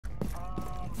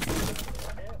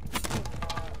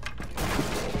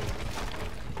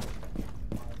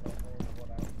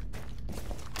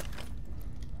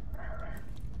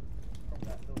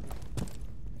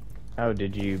Oh,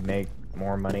 did you make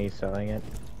more money selling it?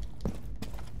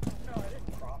 No, I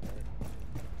didn't profit.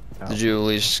 Oh. Did you at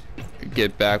least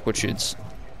get back what you'd...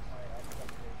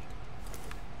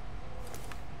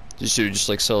 Did you just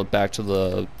like sell it back to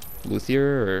the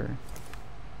luthier, or...?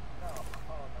 No, oh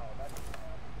no, that's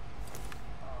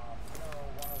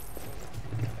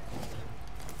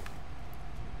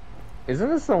Isn't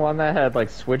this the one that had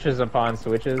like switches upon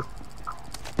switches?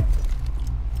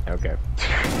 Okay.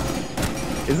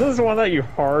 Is this the one that you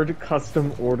hard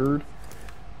custom ordered?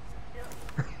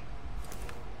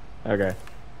 Okay.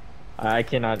 I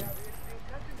cannot.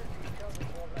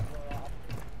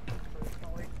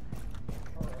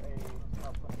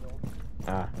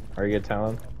 Ah, are you gonna tell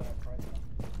him?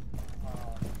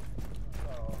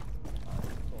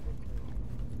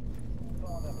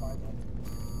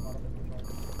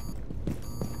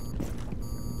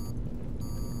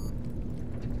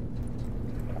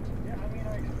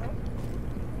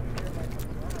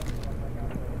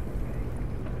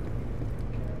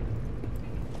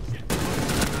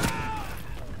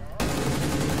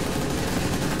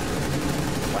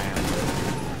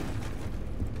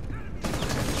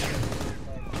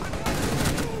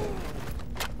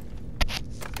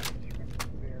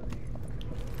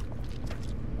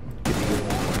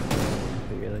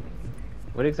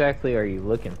 What exactly are you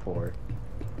looking for?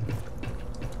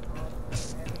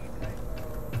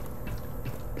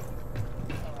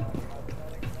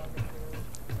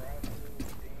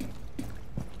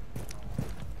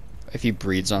 If he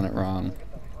breathes on it wrong.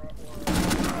 3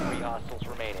 hostiles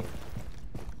remaining.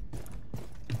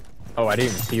 Oh, I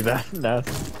didn't even see that. No.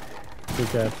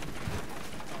 Okay.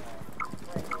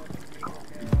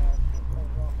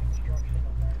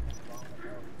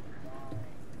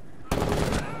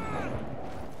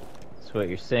 So what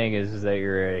you're saying is that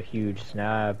you're a huge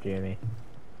snob, Jimmy.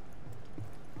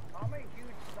 I'm a huge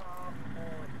snob for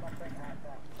something at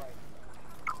that price.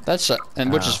 That's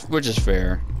and which is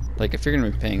fair. Like if you're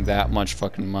gonna be paying that much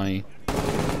fucking money.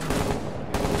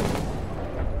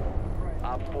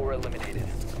 Op 4 eliminated.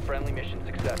 Friendly mission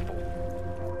successful.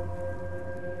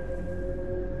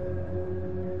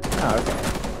 Oh, okay.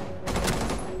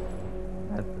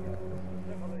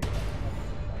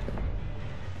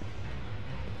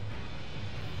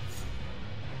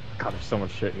 God, there's so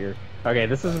much shit here. Okay,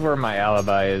 this is where my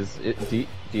alibi is. Do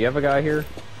you have a guy here?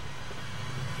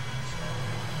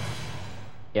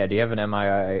 Yeah, do you have an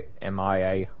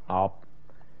MIA op?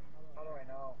 How do I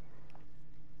know?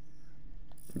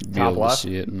 Be Top able to left?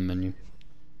 see it in the menu.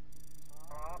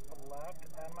 Top left,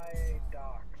 MIA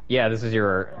dock. Yeah, this is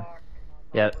your... Dock,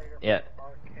 Yeah, operator yeah.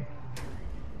 arcade.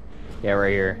 Yeah,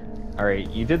 right here. Alright,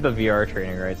 you did the VR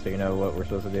training, right? So you know what we're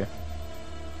supposed to do.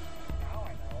 Now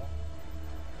I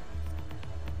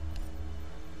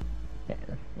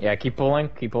know. Yeah, keep pulling,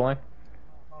 keep pulling.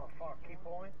 Oh fuck, keep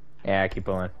pulling. Yeah, keep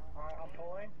pulling. Alright, I'm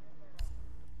pulling.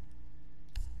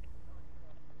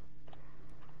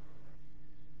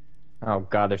 Oh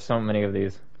god, there's so many of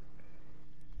these.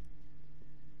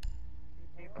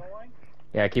 Keep pulling.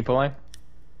 Yeah, keep pulling.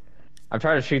 I'm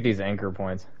trying to shoot these anchor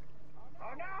points. Oh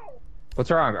no!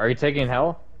 What's wrong? Are you taking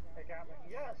hell? They got me.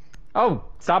 Yes! Oh,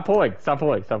 stop pulling, stop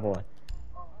pulling, stop pulling.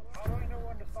 Oh, how do I know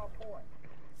when to stop pulling?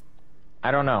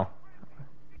 I don't know.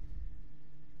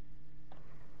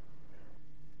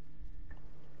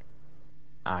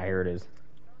 Ah, here it is.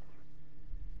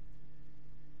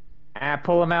 Ah,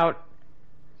 pull him out.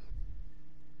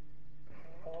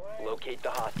 Pulling. Locate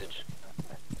the hostage.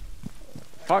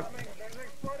 Fuck. There's an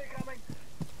exploding coming.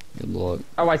 Good luck.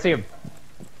 Oh, I see him.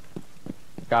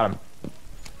 Got him.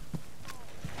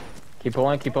 Keep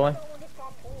pulling, keep pulling. I don't know when to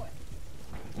stop pulling.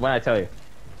 When I tell you.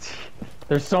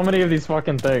 There's so many of these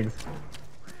fucking things.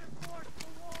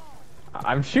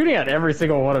 I'm shooting at every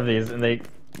single one of these, and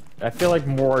I feel like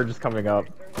more are just coming up.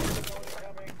 There's an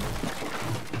exploding coming.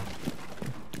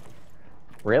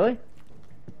 Really?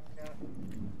 Yeah.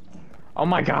 Oh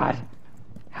my god.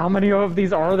 How many of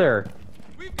these are there?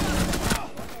 In the room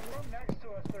next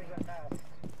to us, there's a nest.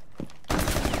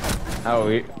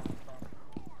 Oh,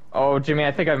 oh, Jimmy,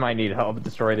 I think I might need help to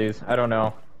destroy these. I don't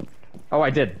know. Oh, I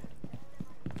did.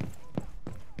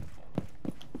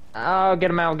 Oh, get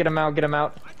him out, get him out, get him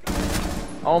out.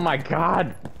 Oh my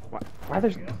god. Why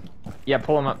there's... Yeah,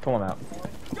 pull him up, pull him out.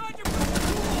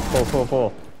 Pull, pull,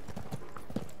 pull.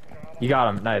 You got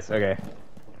him. Nice, okay.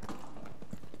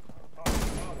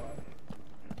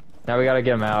 Now we gotta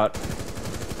get him out.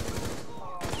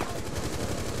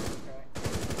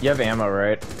 You have ammo,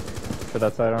 right? For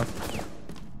that side on?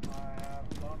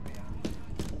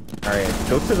 Alright,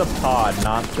 go to the pod,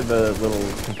 not to the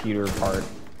little computer part.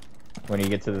 When you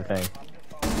get to the thing.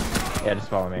 Yeah, just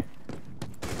follow me.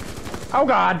 Oh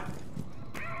god!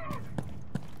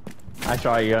 I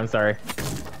shot you, I'm sorry.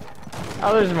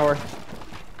 Oh, there's more.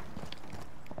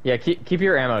 Yeah, keep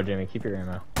your ammo, Jimmy. Keep your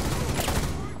ammo.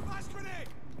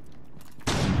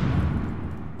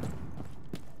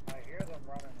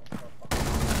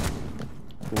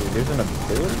 Ooh, there's an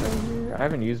ability right here? I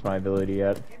haven't used my ability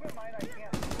yet.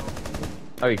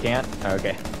 Oh, you can't? Oh,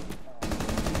 okay.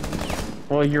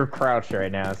 Well, you're crouched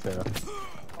right now, so...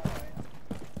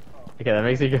 Okay, that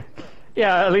makes you good.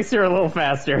 Yeah, at least you're a little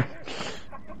faster.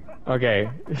 Okay.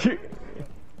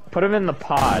 Put him in the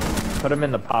pod. Put him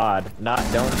in the pod.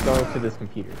 Don't go to this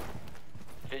computer.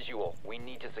 Visual. We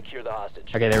need to secure the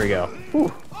hostage. Okay, there we go.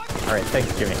 Whew. Alright,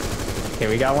 thanks, Jimmy. Okay,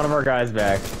 we got one of our guys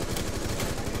back.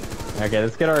 Okay,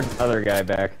 let's get our other guy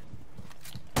back.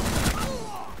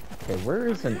 Okay, where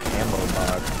is an ammo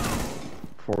box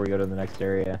before we go to the next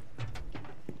area?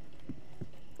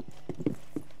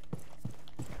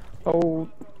 Oh.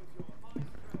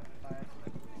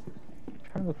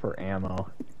 I'm trying to look for ammo.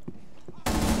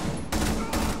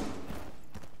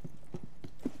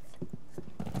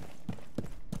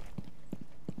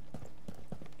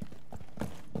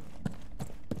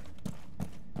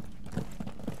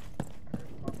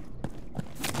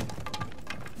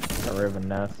 Got rid of a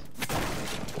nest.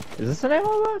 Is this an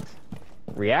ammo box?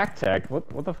 React Tech?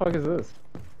 What the fuck is this?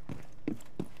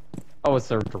 Oh, it's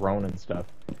their drone and stuff.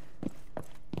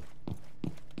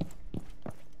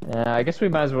 I guess we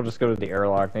might as well just go to the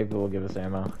airlock. Maybe they'll give us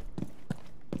ammo.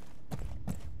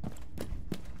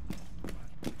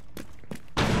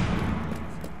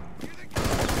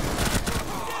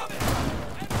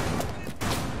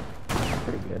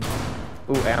 Pretty good.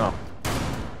 Ooh, ammo.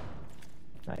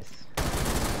 Nice.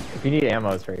 If you need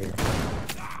ammo, it's right here.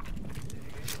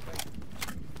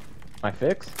 My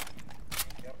fix?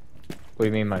 Yep. What do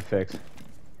you mean, my fix?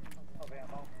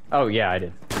 Oh, yeah, I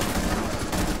did.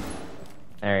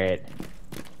 Alright.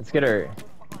 Let's get her...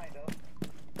 Oh,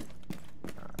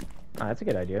 that's a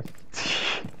good idea.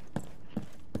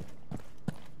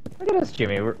 Look at us,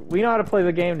 Jimmy. We know how to play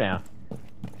the game now.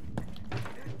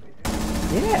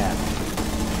 Yeah.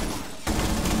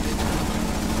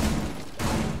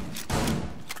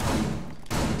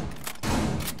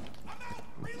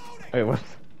 Wait, what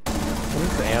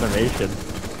is the animation?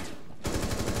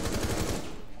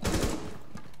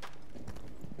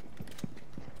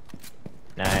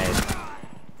 Nice.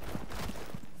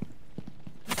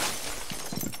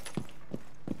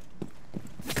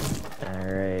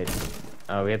 Alright.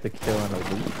 Oh, we have to kill an elite.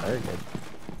 Very good.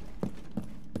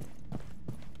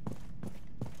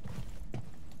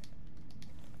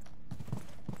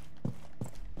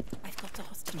 I've got a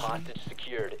hostage. Hostage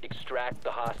secured. Extract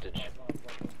the hostage.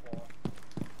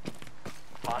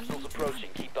 Hostiles approaching.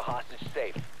 Keep the hostage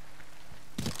safe.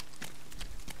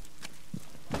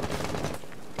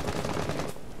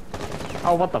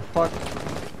 Oh, what the fuck?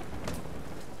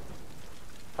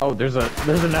 Oh, there's a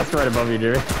nest right above you,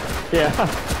 Jerry. Yeah.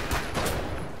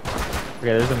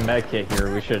 Okay, there's a med kit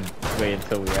here. We should wait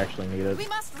until we actually need it. We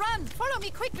must run! Follow me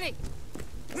quickly!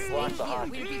 Lock the Here,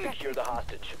 hostage. we'll be back. Secure the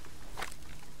hostage.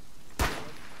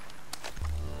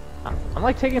 I'm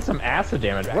like taking some acid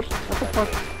damage. What the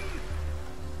fuck?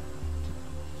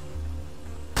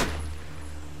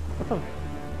 What the?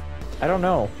 I don't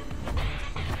know.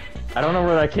 I don't know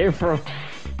where that came from.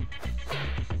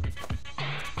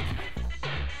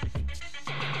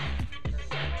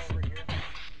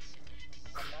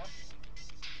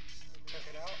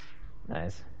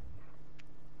 Nice.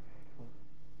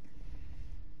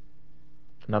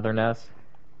 Another nest.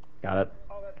 Got it.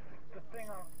 Oh, that's the thing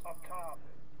up top.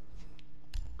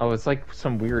 Oh, it's like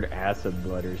some weird acid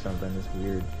blood or something. It's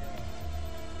weird.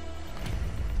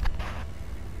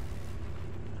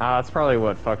 Ah, that's probably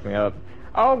what fucked me up.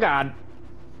 Oh god.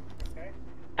 Okay.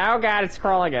 Oh god, it's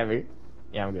crawling at me.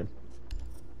 Yeah, I'm good.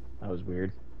 That was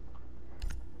weird.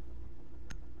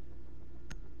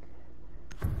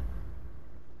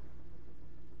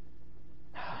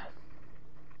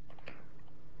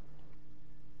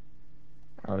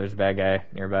 Oh, there's a bad guy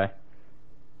nearby.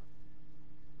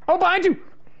 Oh, behind you!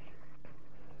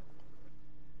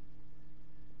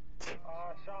 Sean,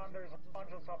 there's a bunch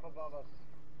of stuff above us.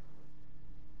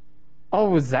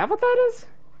 Oh, is that what that is?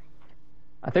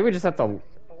 I think we just have to...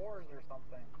 Spores or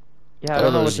something. Yeah, I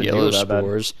don't know what those to yellow do about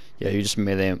spores. Yeah, you just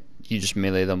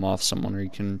melee them off someone, or you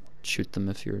can shoot them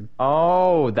if you're. that.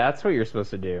 Oh, that's what you're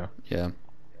supposed to do. Yeah.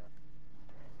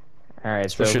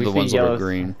 Alright, so Especially we the see ones that yellow... are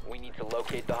green. We need to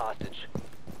locate the hostage.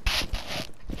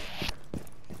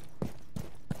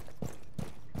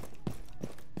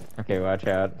 Okay, watch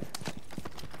out.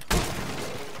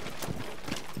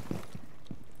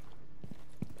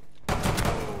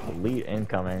 Elite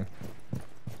incoming.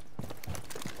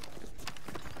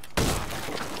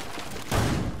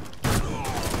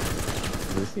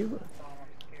 see?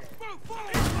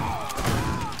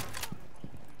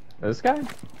 This guy?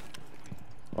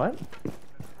 What?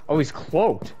 Oh, he's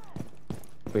cloaked.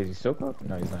 Wait, is he still cloaked?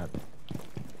 No, he's not.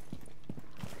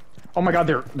 Oh my god,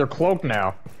 they're cloaked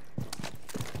now.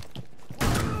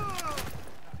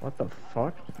 What the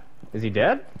fuck? Is he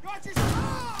dead? Oh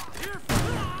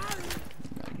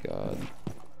my god.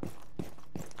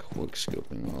 Quick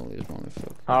scoping all these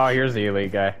motherfuckers. Oh, here's the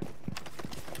elite guy.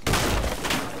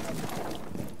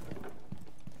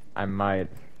 I might.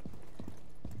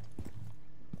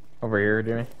 Over here,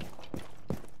 Jimmy.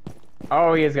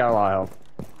 Oh, he's got a lot of health.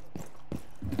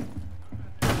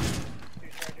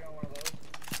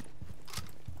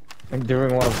 I'm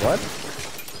doing one of what?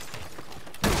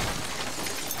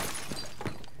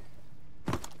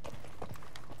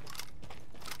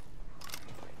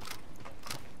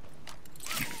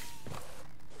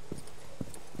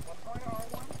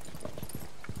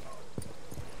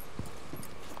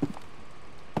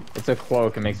 It's a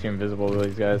cloak, it makes you invisible to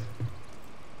these guys.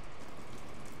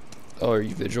 Oh, are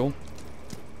you Vigil?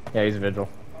 Yeah, he's vigil.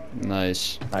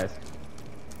 Nice. Nice.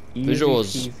 Vigil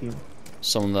is Easy.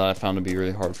 something that I found to be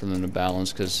really hard for them to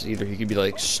balance, because either he could be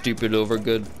like stupid over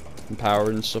good and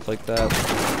powered and stuff like that,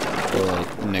 or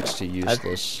like next to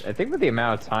useless. I think with the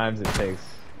amount of times it takes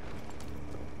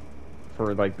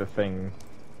for like the thing.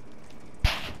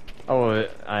 Oh,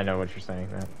 I know what you're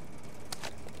saying, man.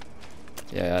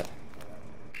 Yeah.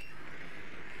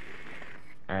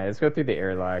 Alright, let's go through the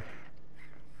airlock.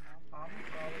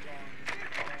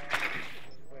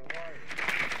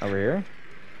 Over here?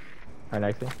 Right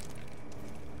next to you.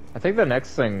 I think the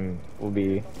next thing will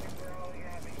be...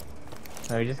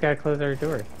 No, we just gotta close our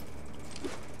door.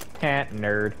 Can't,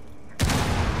 nerd.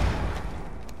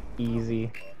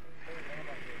 Easy.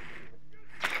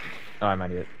 Oh, I might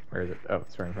need it. Where is it? Oh,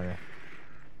 it's right in front of me.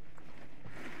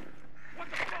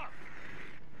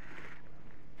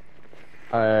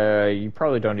 You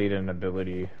probably don't need an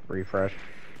ability refresh.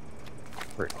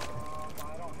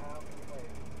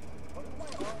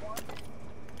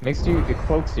 Makes you, it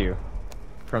cloaks you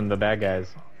from the bad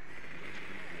guys.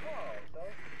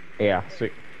 Yeah, so...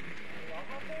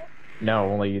 No,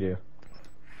 only you do.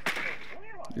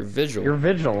 You're Vigil. You're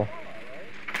Vigil.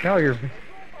 No, you're...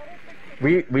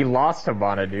 We lost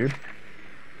Habana, dude.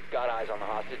 Got eyes on the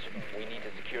hostage. We need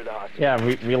to secure the hostage. Yeah,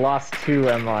 we lost 2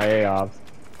 MIA ops.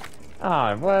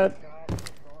 Ah, what?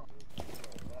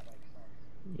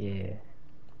 Yeah.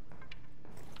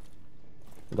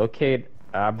 Locate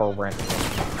aberrant.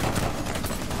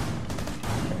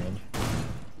 Strange.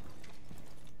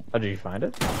 Oh, did you find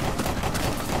it?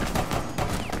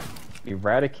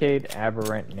 Eradicate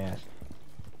aberrant nest.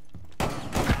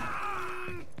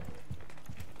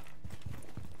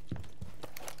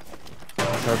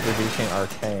 Start producing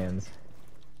arcanes.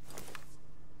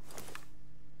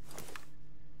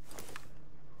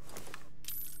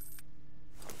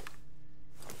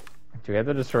 Do we have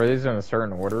to destroy these in a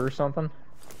certain order or something?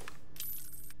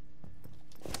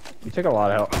 You took a lot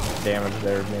of damage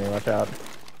there, Jimmy. Watch out.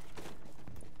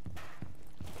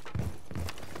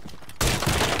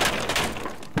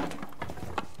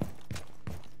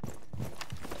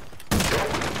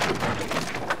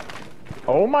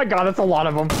 Oh my god, that's a lot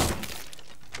of them.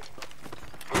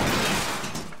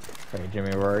 Okay,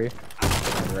 Jimmy, where are you?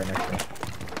 Right next to me.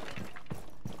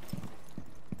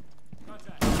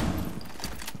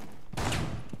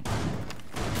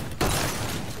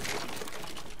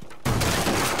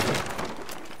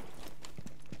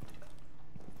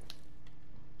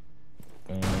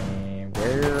 And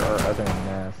where are other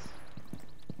nests?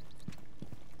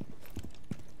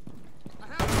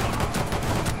 I'm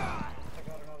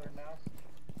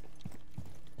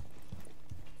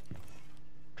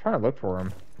trying to look for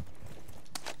him.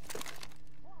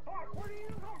 Where do you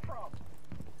come from?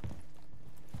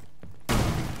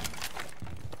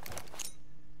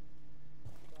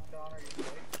 Don, are you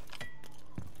safe?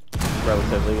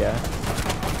 Relatively, yeah.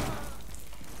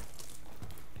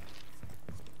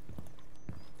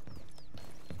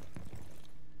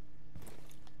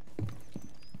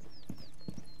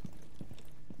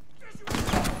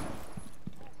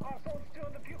 Oh, someone's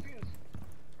doing the pew-pews.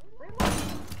 Reload.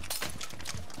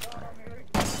 Don, I'm here.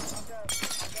 I'm dead. I'm down.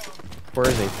 Where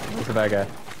is he? Where's the bad guy?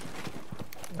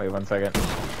 Wait 1 second.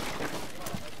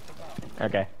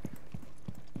 Okay.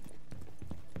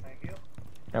 Thank you.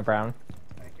 No problem.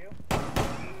 Thank you.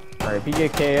 Alright, if you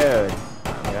get KO'd,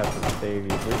 we have to save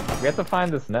you. We have to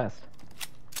find this nest.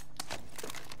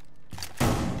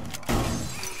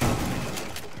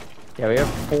 Yeah, we have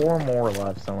 4 more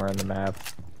left somewhere on the map.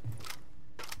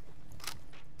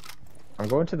 I'm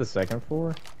going to the 2nd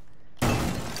floor.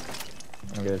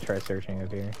 I'm gonna try searching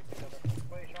up here.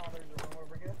 Wait,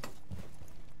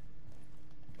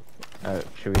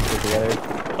 Should we stick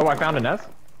together? Oh, I found a nest.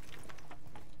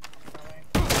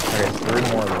 Okay, 3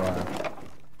 more left.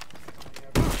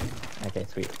 Okay,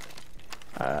 sweet.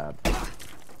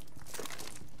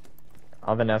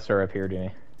 All the nests are up here,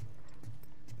 Jimmy.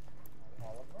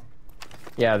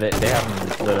 Yeah, they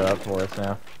have them lit up for us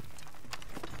now.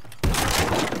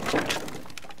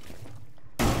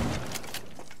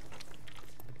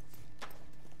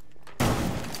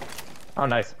 Oh,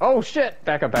 nice. Oh, shit!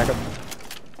 Back up, back up.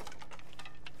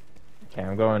 Okay,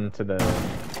 I'm going to the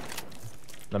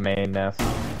main nest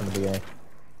from the beginning.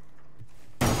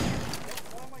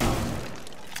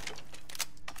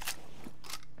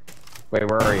 Wait,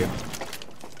 where are you?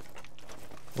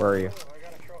 Where are you? I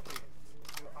got a trophy.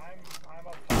 I'm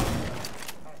up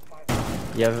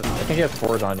top. Yeah, I think he has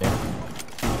 4s on you.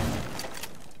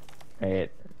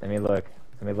 Wait, let me look.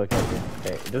 Let me look at you.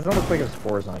 Okay, it doesn't look like there's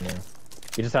 4s on you.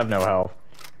 You just have no health.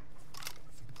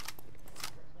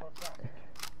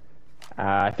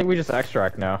 I think we just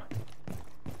extract now.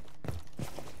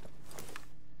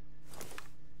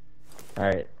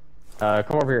 Alright.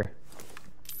 Come over here.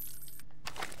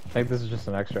 I think this is just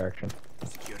an extraction.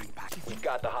 We've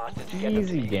got the hostage. Get them to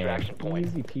Easy the game. extraction point.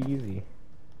 Easy peasy.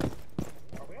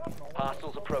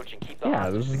 Hostiles approaching. Keep the Yeah,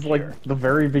 hostage this is secure. like the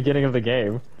very beginning of the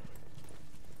game.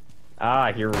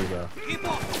 Ah, here we go.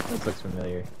 This looks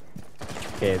familiar.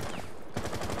 Okay.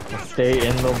 Let's stay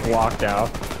in the block now.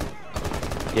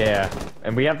 Yeah,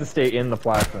 and we have to stay in the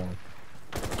platform.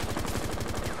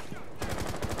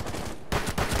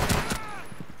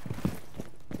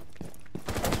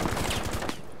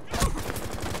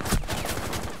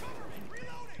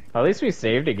 At least we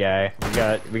saved a guy.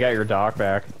 We got your doc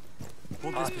back.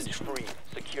 Hostage free.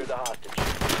 Secure the hostage.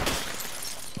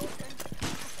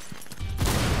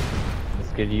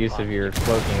 That's good use of your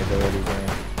cloaking ability,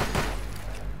 man.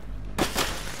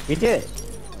 You did it.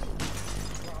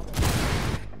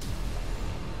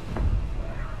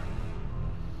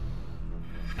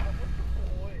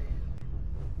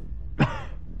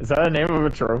 Is that the name of a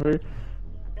trophy?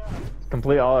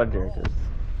 Complete all objectives.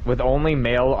 With only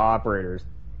male operators.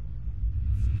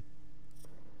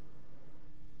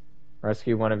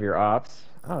 Rescue one of your ops.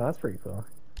 Oh, that's pretty cool.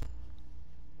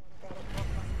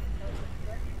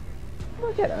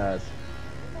 Look at us.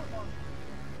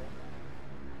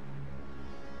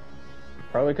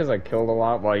 Probably because I killed a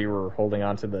lot while you were holding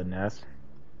on to the nest.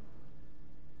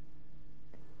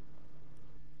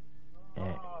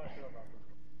 Yeah.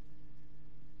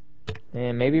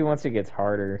 And maybe once it gets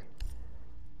harder.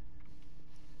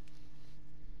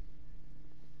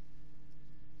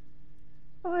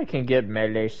 I can get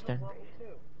melee stun.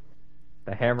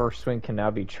 The hammer swing can now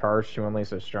be charged to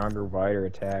unleash a stronger, wider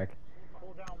attack.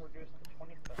 Cooldown reduced to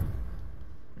 20 seconds.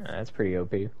 That's pretty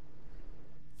OP.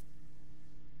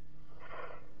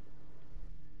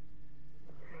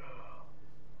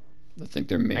 I think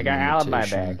they're main I got out of my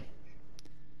rotation. bag.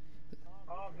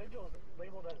 Vigil is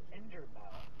labeled as injured now.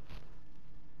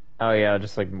 Oh yeah,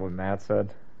 just like what Matt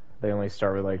said. They only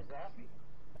start with like... That?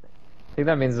 I think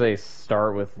that means they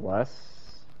start with less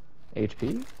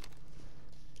HP?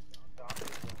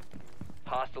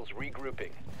 Hostiles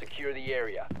regrouping. Secure the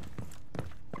area.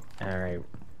 Alright.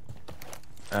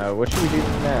 What should we do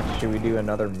next? Should we do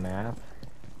another map?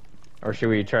 Or should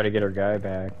we try to get our guy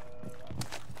back?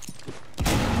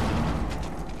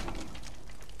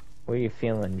 What are you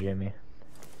feeling, Jimmy?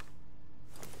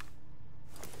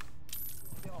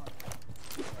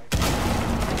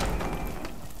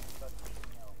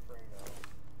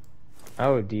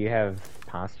 Oh, do you have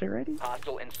pasta ready?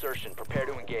 Hostile insertion. Prepare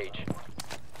to engage.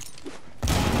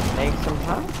 Make some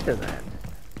pasta then.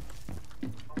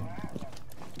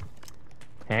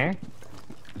 Huh?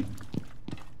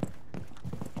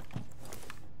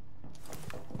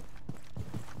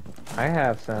 I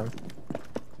have some.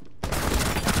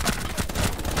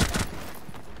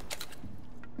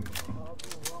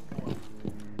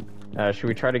 Should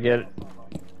we try to get...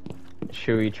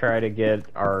 Should we try to get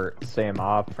our same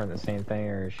op from the same thing,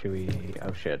 or should we...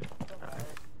 Oh shit.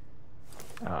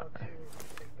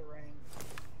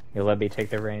 You'll let me take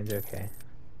the reins? Okay.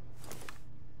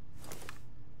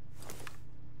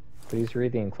 Please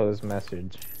read the enclosed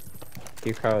message.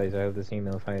 Dear colleagues, I hope this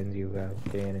email finds you well,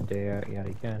 day in and day out,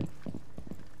 yada yada.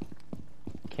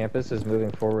 Campus is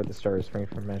moving forward. The start of spring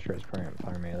for Metro's program,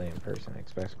 primarily in person.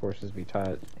 Expects courses to be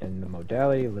taught in the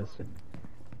modality listed.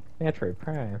 Metroid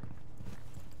Prime.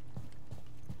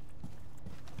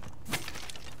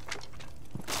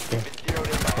 Been zeroed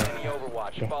in by enemy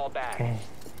Overwatch. Fall back.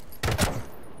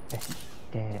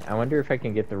 I wonder if I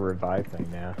can get the revive thing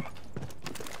now.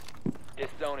 This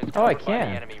zone is Oh, I covered by the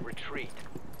can. enemy. Retreat.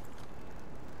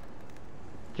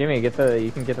 Jimmy,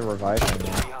 you can get the revive thing.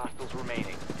 Three hostiles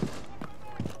remaining.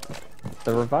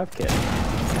 The revive kit.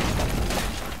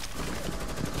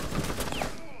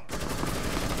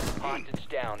 Hostage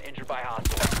down. Injured by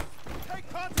hostile.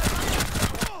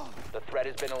 The threat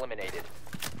has been eliminated.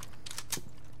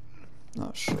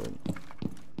 Oh shit.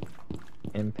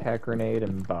 Impact grenade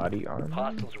and body armor.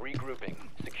 Hostiles regrouping.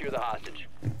 Secure the hostage.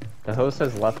 The host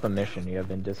has left the mission. You have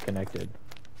been disconnected.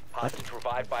 Hostage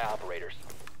revived by operators.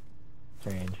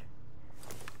 Strange.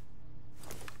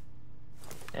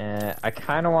 I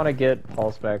kind of want to get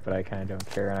Pulse back, but I kind of don't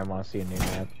care, and I want to see a new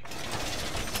map.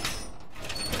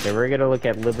 Okay, we're gonna look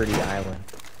at Liberty Island.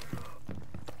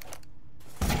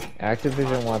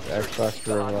 Activision wants Xbox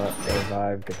to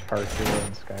revive Guitar Hero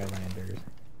and Skylanders.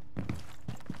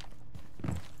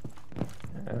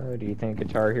 Oh, do you think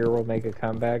Guitar Hero will make a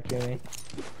comeback, Jimmy?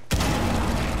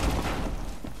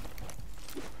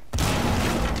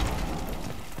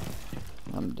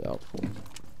 I'm doubtful.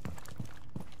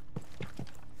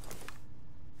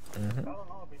 I don't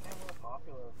know, it became real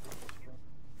popular if people stream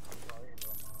Guitar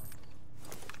Hero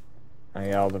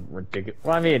mods. I all the ridiculous.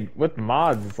 Well, I mean, with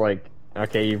mods, it's like,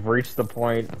 okay, you've reached the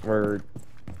point where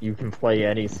you can play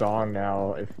any song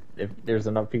now. If there's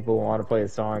enough people who want to play a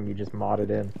song, you just mod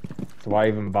it in. So why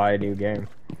even buy a new game?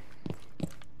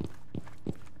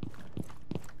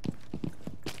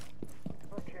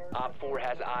 Op 4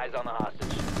 has eyes on the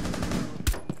hostage.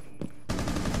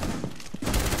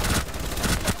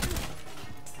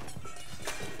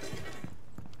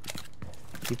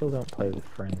 People don't play with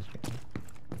friends, Jimmy.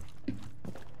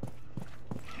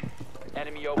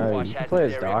 Enemy Oh, Overwatch you can has play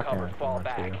this as area Doc now covered. if you Fall want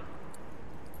back. to.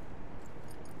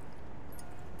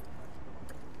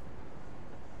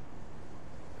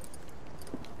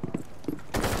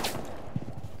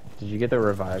 Did you get the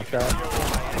revive shot? Enemy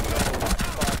Overwatch.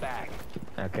 Fall back.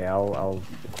 Okay, I'll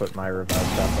equip my revive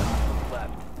shot then.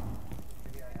 Left.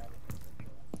 Maybe I have it.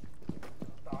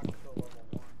 Stock's still level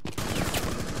 1.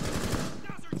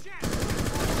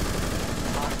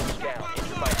 Hostage down.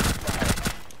 Injured by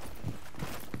hostile.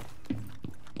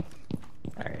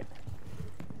 Alright.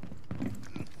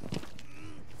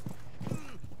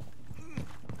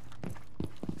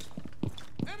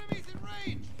 Enemies in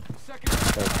range. Second.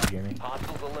 Thank you, Jimmy.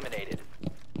 Hostiles eliminated.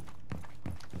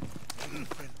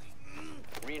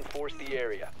 Reinforce the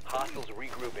area. Hostiles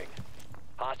regrouping.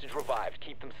 Hostage revived.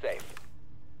 Keep them safe.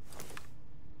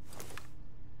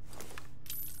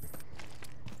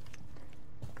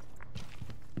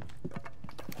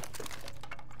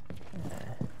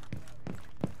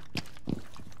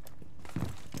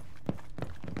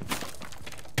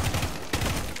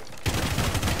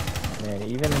 Man,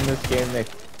 even in this game, they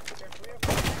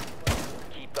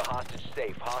Keep the hostage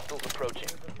safe. Hostiles approaching.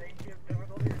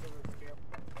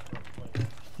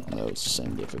 No, it's the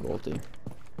same difficulty.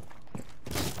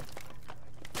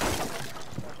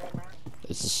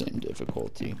 It's the same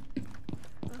difficulty.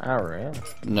 Oh, really?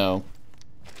 No.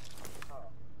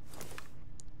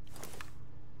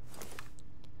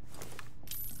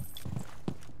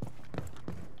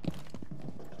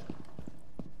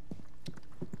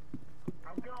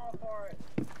 I'm going for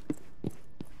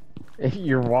it.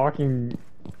 You're walking.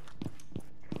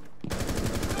 20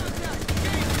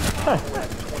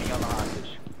 on the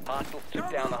hostage. Hostiles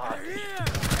took down the hostage.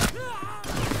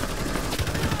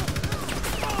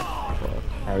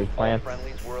 How we plant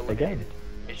Friendlies were again. eliminated.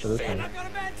 So Mission this failed. way.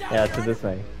 Yeah, to this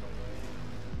way.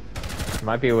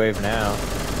 Might be a wave now.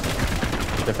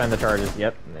 Defend the charges.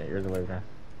 Yep, you're the wave now.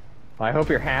 Well, I hope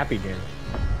you're happy, Jim.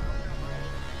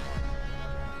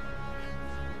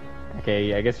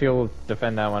 Okay, I guess you'll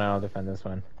defend that one, I'll defend this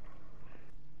one.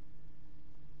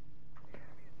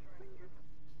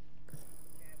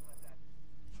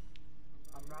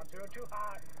 I'm not doing too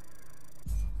hot.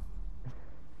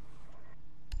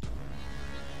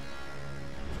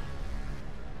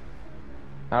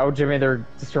 Oh, Jimmy, they're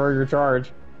destroying your charge.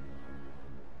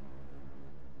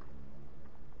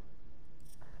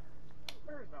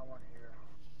 There's no one here.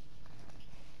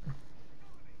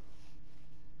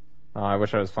 Oh, I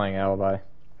wish I was playing Alibi.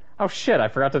 Oh shit, I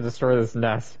forgot to destroy this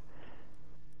nest. Is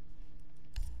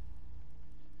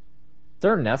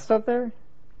there a nest up there?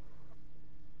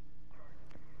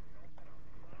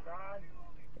 God,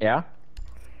 Yeah?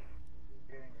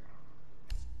 getting here.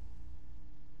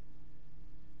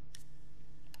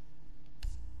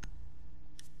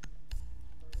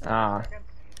 Ah.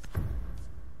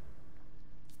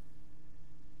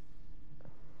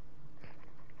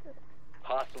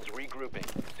 Hostiles regrouping.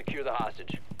 Secure the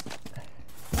hostage.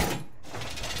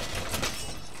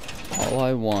 All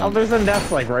I Oh, want. there's a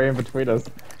nest like right in between us.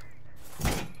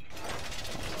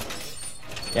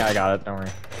 Yeah, I got it, don't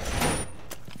worry.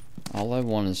 All I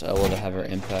want is Ella to have her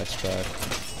impacts back.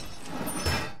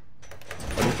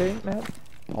 What do you say, Matt?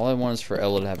 All I want is for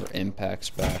Ella to have her impacts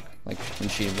back. Like when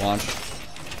she launched.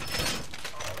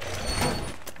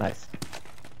 Nice.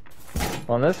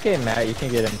 Well, in this game, Matt, you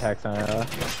can get impacts on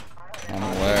I'm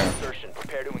aware. Insertion.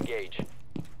 Prepare to engage.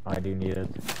 I do need it.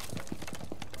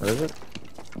 Where is it?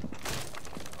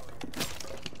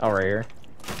 Oh, right here.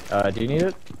 Do you need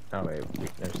it? Oh, wait.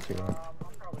 There's two.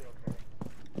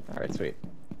 Alright, sweet.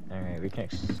 Alright, we can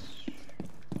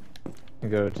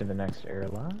go to the next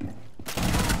airline.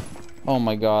 Oh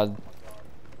my god.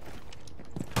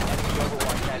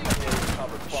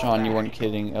 Sean, you weren't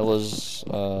kidding. Ella's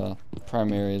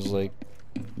primary is like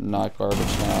not garbage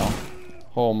now.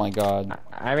 Oh my god.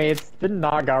 I mean, it's been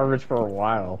not garbage for a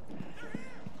while.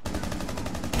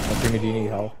 Jimmy, do you need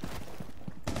help?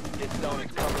 This zone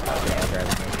is covered by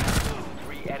enemies.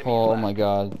 3 enemies Oh left. my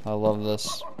god. I love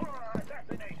this.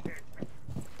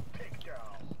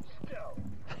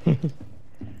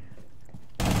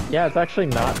 Yeah, it's actually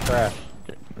not trash,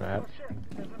 Matt.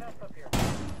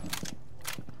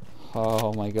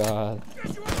 Oh my god.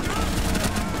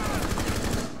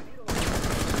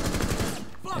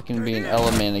 I can be an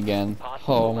element again.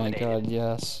 Oh my god,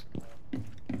 yes.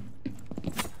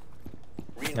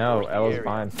 No, Reinforce the Ella's area.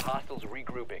 fine. Hostiles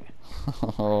regrouping.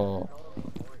 Oh.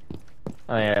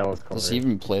 Oh yeah, Ella's cool. Does he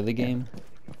even play the game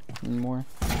anymore?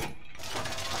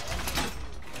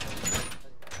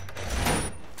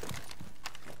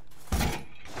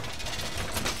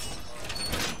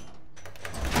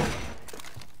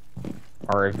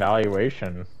 Our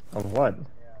evaluation of what?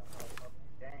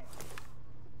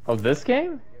 Of this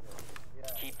game?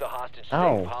 Keep the hostage safe.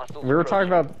 Oh, Hostiles we were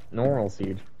talking approaching. about normal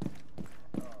siege.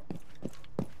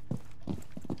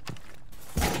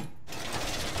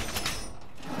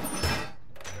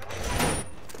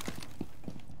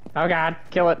 Oh god,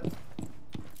 kill it.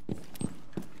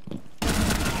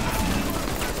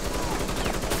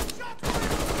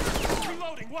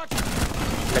 Reloading. Watch.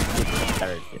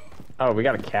 Oh, we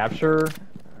gotta capture. 3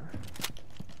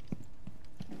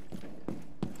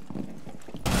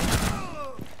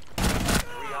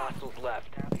 hostiles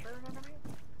left.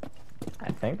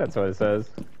 I think that's what it says.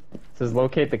 It says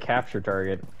locate the capture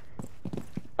target.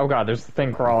 Oh god, there's a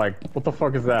thing crawling. What the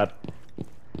fuck is that?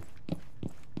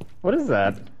 What is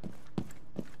that?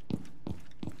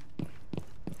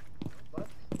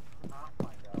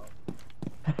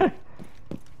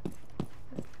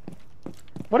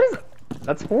 What is it?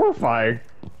 That's horrifying.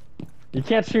 You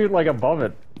can't shoot like above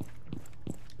it.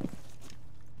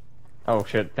 Oh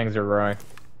shit, things are growing.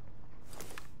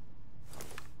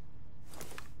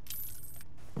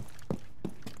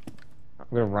 I'm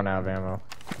gonna run out of ammo.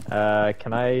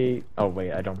 Can I... Oh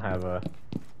wait, I don't have a...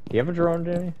 Do you have a drone,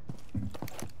 Jimmy?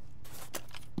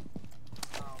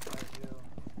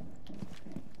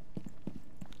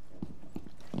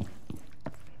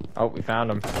 Oh, we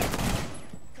found him.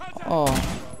 Oh.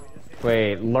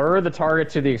 Wait, lure the target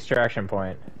to the extraction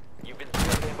point. You've been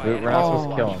surrounded by We're enemies. not supposed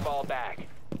to kill him. Fall back.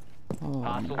 Oh.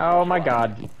 Hostiles Oh my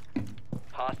neutralized. god.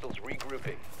 Hostiles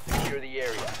regrouping. Secure the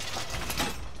area.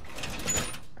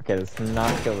 Okay, let's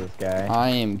not kill this guy. I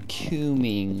am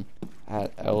cuming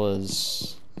at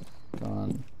Ella's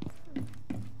gun.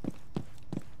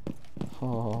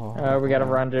 Oh. We gotta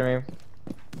run, Jimmy.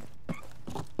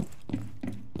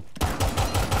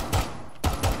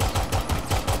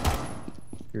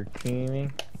 You're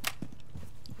teaming.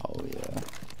 Oh yeah.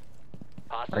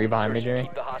 Hostile Are you behind me, insertion. Jimmy?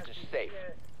 Keep the hostage safe.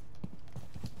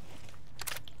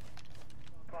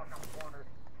 Fuck, I'm cornered.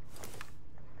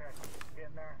 Okay,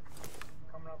 getting there.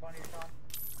 Coming up on you, Sean.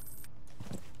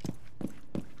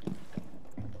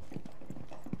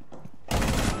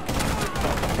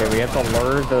 Okay, we have to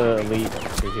lure the elite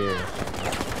to here.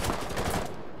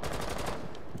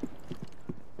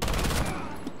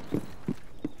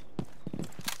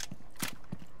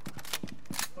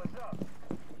 What's up?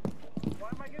 Why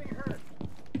am I getting hurt?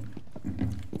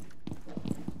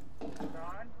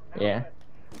 Sean? Yeah.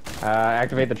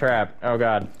 Activate the trap. Oh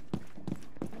god.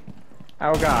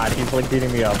 Oh god, he's like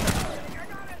beating me up.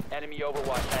 Enemy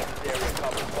overwatch has this area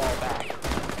covered. Fall back.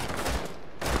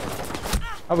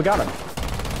 Oh, we got him.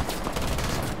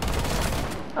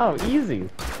 Oh, easy.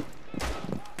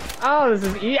 Oh, this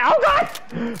is oh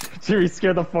god! Jimmy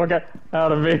scared the fuck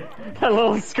out of me. That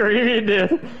little scream he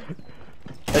did.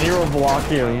 And you were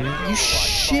blocking him. You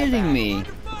shitting me?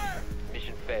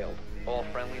 Mission failed. All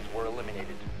friendlies were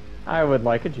eliminated. I would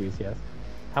like a juice, yes.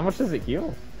 How much does it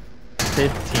heal?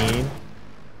 15.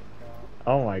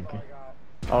 Oh my god.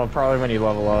 Oh, probably when you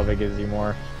level up, it gives you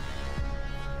more.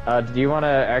 Do you want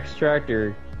to extract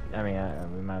or? I mean,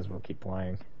 we might as well keep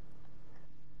playing.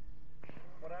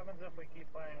 What happens if we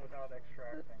keep playing without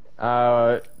extracting?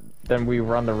 Then we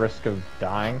run the risk of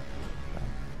dying,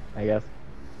 I guess.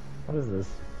 What is this?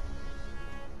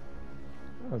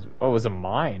 Oh, it was a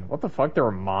mine. What the fuck? There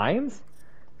were mines?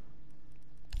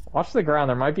 Watch the ground.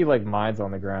 There might be like mines on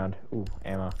the ground. Ooh,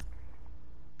 ammo.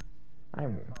 I'm.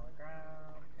 On the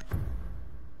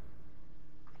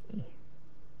ground.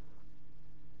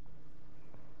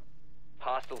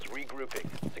 Hostiles regrouping.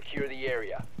 Secure the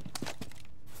area.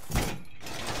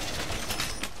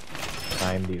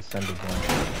 I'm the ascended one.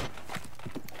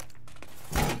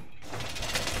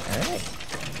 Alright.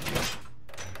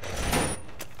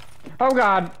 Oh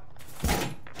god!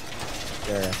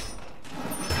 There.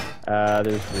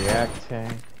 There's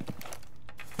reacting.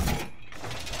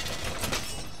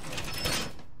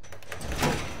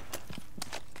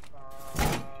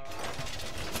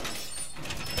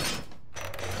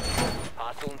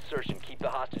 Hostile insertion. Keep the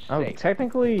hostage Oh, safe.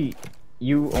 technically,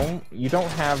 you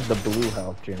don't have the blue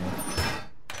health, Jimmy.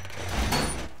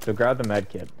 So grab the med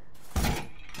kit.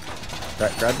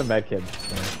 Grab the med kit.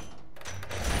 Jimmy.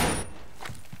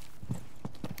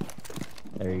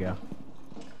 There you go.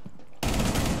 What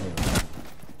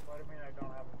do you mean I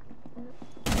don't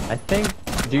have a I think.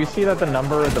 Do you see that the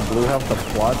number of the blue health, the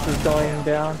plus, is going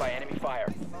down? By enemy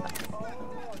fire.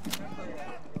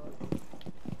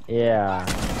 Yeah.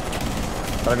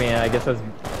 But I mean, I guess that's.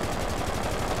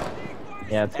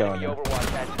 Yeah, it's going Enemy down. Overwatch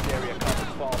has this area covered.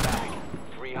 Fall back.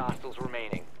 3 hostiles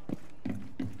remaining.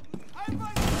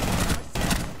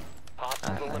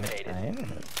 Hostiles eliminated. I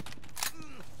am.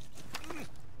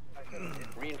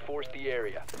 Reinforce the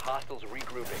area. Hostiles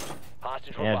regrouping.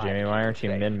 Hostage Yeah, revived. Jimmy, why aren't Keep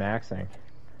you it safe. min-maxing?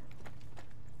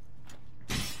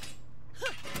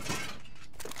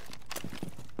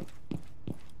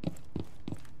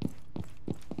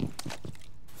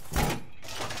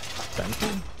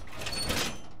 Clancy?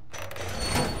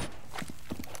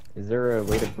 Is there a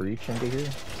way to breach into here?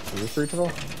 Is this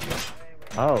breachable?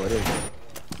 Oh, it is.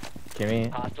 Jimmy.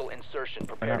 Hostile insertion.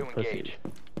 We're Prepare to not engage.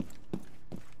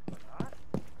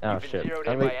 Oh You've been shit. zeroed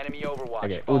Oh, in by wait. enemy Overwatch.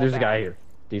 Okay. Fall Oh, there's a back. guy here.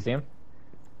 Do you see him?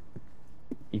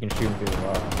 You can shoot him through the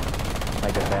wall.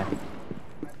 Like that.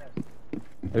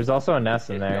 There's also a nest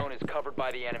in This there. zone is covered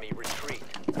by the enemy. Retreat.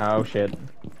 Oh shit.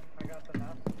 I got the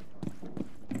nest.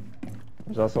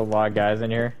 There's also a lot of guys in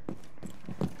here.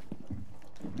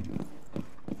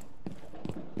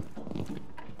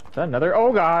 Is that another?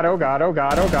 Oh god, oh god, oh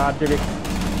god, oh god, Jimmy.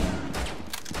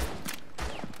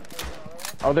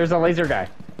 Oh, there's a laser guy.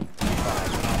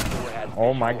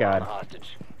 Oh my god.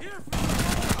 Hostage.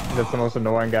 That's the most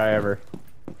annoying guy ever.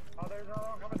 Oh, there's another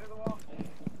one coming through the wall.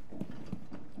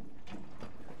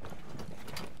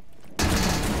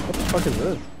 What the fuck is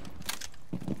this?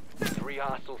 3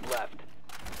 hostiles left.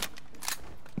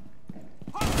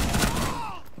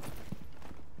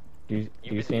 Do you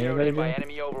You've been see zeroed anybody? in by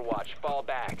Jimmy? enemy Overwatch. Fall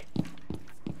back.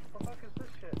 What the fuck is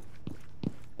this shit?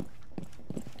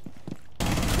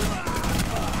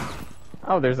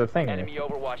 Oh, there's a thing Enemy here.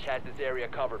 Overwatch has this area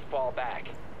covered. Fall back.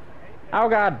 Oh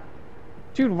god.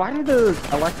 Dude, why do the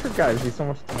electric guys do so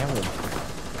much damage?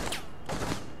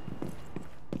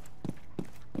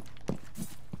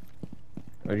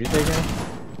 What did you say, Jimmy?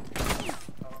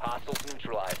 Hostiles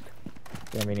neutralized.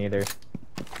 Yeah, me neither.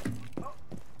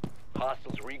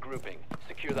 Hostiles regrouping.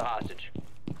 Secure the hostage.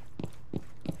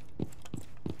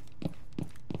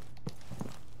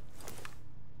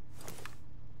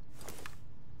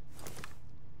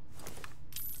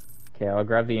 Okay, I'll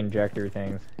grab the injector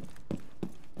things.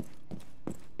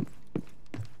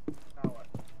 Now what?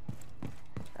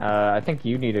 I think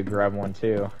you need to grab one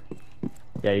too.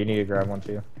 Yeah, you need to grab one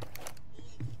too.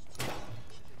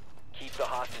 Keep the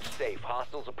hostage safe.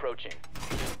 Hostiles approaching.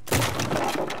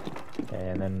 Okay,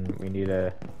 and then we need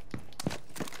to.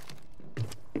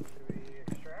 Do we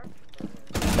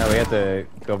extract? No, we have to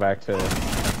go back to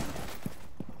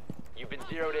You've been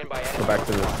zeroed in by enemy. go back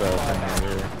to this Fall thing back.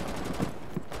 over here.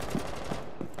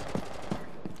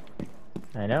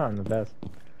 I know, I'm the best.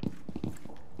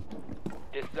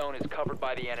 This zone is covered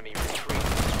by the enemy. Retreat.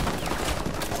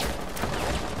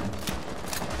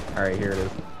 All right, here it is.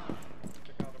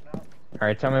 Check out the map. All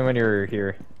right, tell me when you're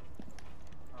here.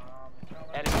 It's not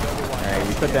like Enemy Overwatch. All right, you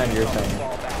has put this down area your covered. thing.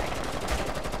 Fall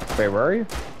back. Wait, where are you?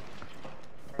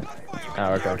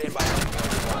 Oh, Zeroed okay. in by enemy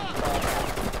Overwatch. Fall back.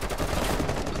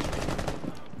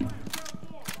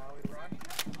 now we run.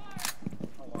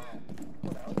 Oh wow. Oh,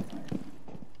 that was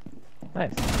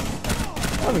nice. Nice.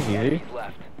 That was easy. Enemies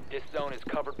left. This zone is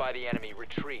covered by the enemy.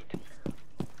 Retreat.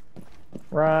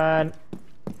 Run,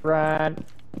 run.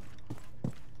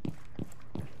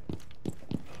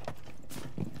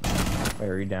 Wait,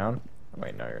 are you down?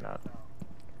 Wait, no, you're not.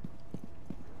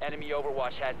 Enemy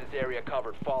Overwatch has this area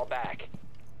covered. Fall back.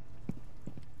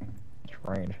 It's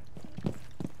range.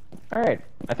 Alright,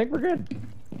 I think we're good.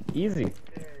 Easy. Okay,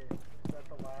 is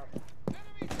that the last?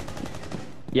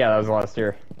 Yeah, that was the last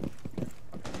tier.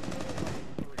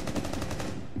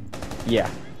 Yeah.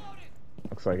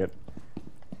 Looks like it.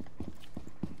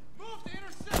 Move to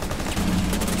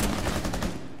intercept.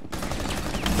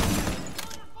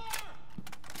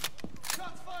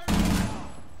 Shots fired.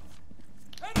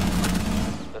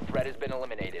 The threat has been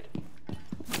eliminated.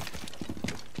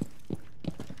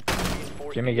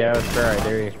 Reinforce Jimmy the area. Gauss, where I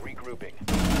dare you. Regrouping.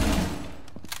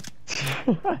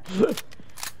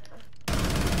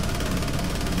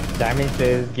 Diamond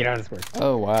says, get out of square.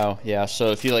 Oh wow, yeah.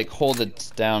 So if you like hold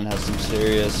it down, has some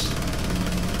serious,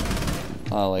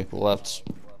 like left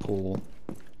pull.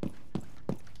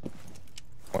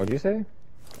 What'd you say?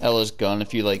 Ella's gun.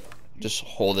 If you like just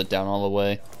hold it down all the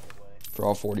way for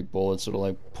all 40 bullets, it'll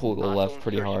like pull to the left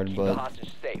pretty hard. Keep the But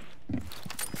hostage safe.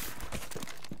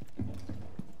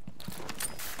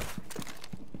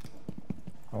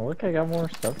 Oh, look, I got more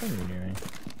stuff than you doing.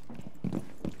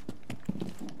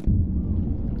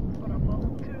 But I'm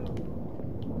level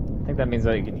 2. I think that means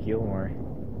that you can heal more.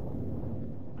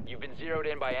 You've been zeroed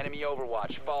in by enemy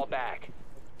Overwatch. Fall back.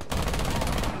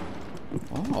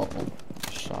 oh,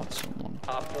 shot someone.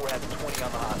 Op 4 has 20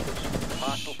 on the hostage.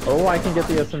 Hostile Oh, I can get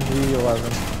the SMG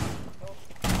 11.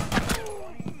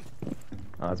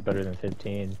 Oh, that's better than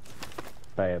 15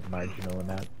 by a marginal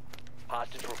amount.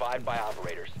 hostage revived by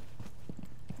operators.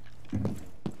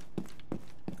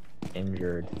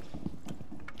 Injured.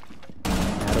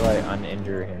 How do I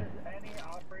uninjure him? Is any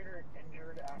operator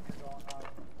injured after going on?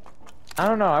 I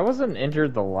don't know, I wasn't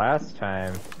injured the last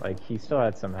time. Like, he still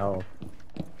had some health.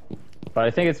 But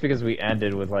I think it's because we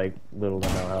ended with, like, little to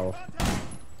no health.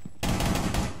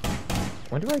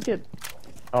 When do I get...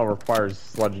 Oh, requires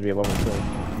Sludge to be level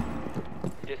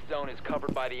 2. This zone is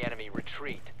covered by the enemy.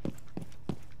 Retreat.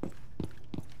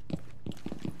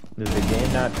 Does the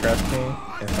game not trust me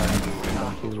if I'm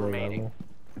Hostiles too low remaining. level?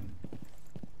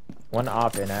 One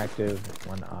op inactive,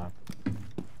 one op.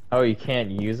 Oh, you can't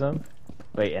use them?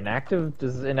 Wait, inactive?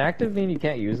 Does inactive mean you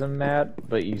can't use them, Matt?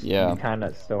 But you, Yeah. you kind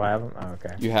of still have them? Oh,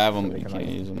 okay. You have So them, they but you can, can't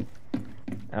like- use them.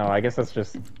 Oh, I guess that's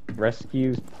just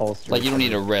rescues, pulse. Like you don't need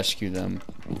to rescue them.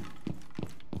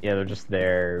 Yeah, they're just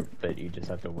there, but you just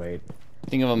have to wait.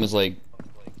 Think of them as like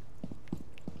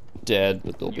dead,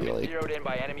 but they'll You've be been like zeroed in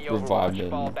by enemy revived Overwatch. in.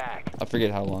 Fall back. I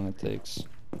forget how long it takes.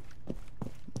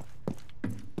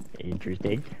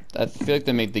 Interesting. I feel like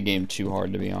they make the game too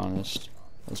hard, to be honest.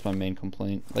 That's my main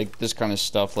complaint. Like this kind of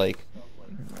stuff, like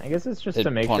I guess it's just It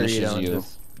to make sure you punishes don't you.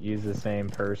 just use the same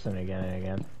person again and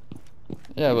again.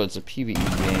 yeah, but it's a PvE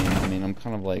game. I mean, I'm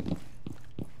kind of like,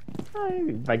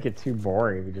 It might get too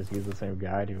boring if you just use the same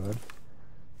guy to it. I mean,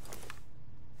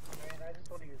 I just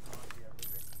want to use Monty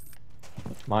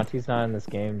everything. Monty's not in this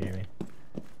game, Jimmy.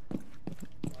 Not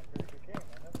very good game,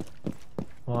 isn't it?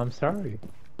 Well, I'm sorry.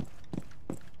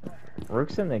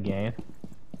 Rook's in the game.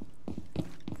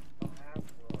 Don't have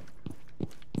Rook.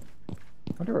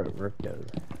 I wonder what Rook does.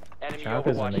 Enemy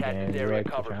Champa's in Overwatch the has game. this You area like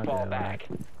covered. Tachanka, Fall I back.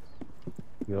 like.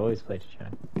 You always play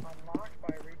Tachanka. Unlocked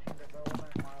by reaching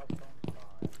development milestone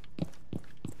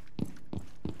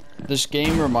 5. this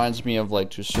game reminds me of, like,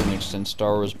 to a certain extent,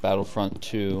 Star Wars Battlefront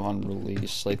 2 on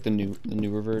release, like the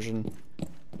newer version.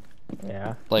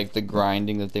 Yeah. Like the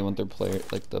grinding that they want their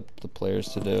the players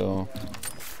to do.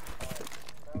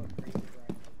 That was crazy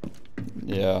grand.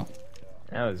 Yeah.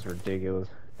 That was ridiculous.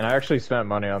 And I actually spent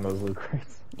money on those loot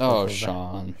crates. Oh, That's so bad.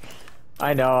 Sean,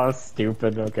 I know, I was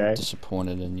stupid, okay?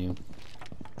 disappointed in you.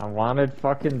 I wanted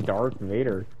fucking Darth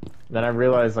Vader. Then I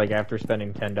realized, like, after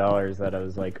spending $10 that I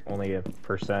was, like, only a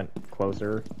 %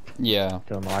 closer Yeah.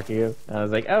 to unlocking it. And I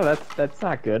was like, oh, that's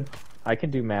not good. I can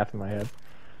do math in my head.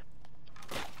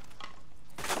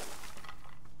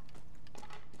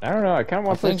 I don't know, I kind of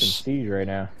want to play think some s- Siege right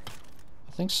now.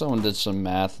 I think someone did some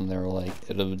math and they were like,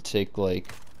 it would take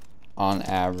like, on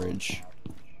average,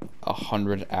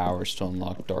 100 hours to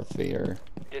unlock Darth Vader.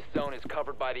 This zone is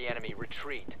covered by the enemy.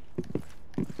 Retreat.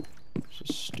 It's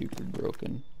just stupid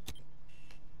broken.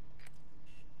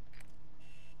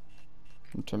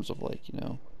 In terms of like, you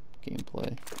know,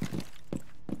 gameplay.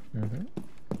 Mm-hmm.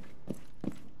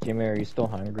 Jimmy, are you still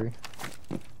hungry?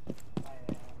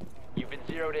 You've been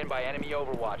zeroed in by enemy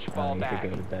Overwatch. Oh, Fall you back.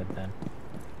 could go to bed then.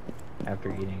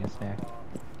 After eating a snack.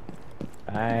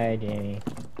 Bye, Jamie.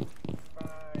 Bye,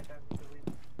 time to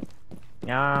delete.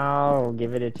 No,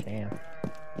 give it a chance.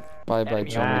 Bye bye, Enemy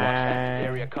Johnny. Overwatch has this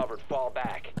area covered. Fall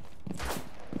back.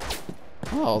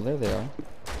 Oh, there they are.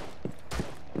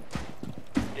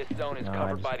 This zone is No, I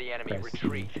covered just by the enemy. pressed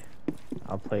Retreat. Siege.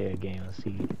 I'll play a game of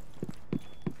Seed.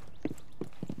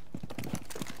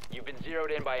 You've been zeroed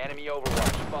in by enemy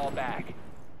overwatch. Fall back.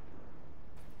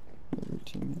 Your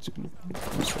teammate's gonna be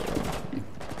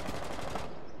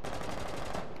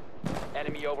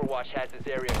Enemy overwatch has this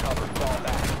area covered. Fall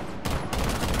back.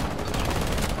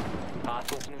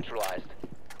 Hostiles neutralized.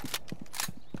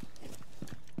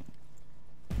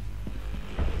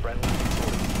 Friendly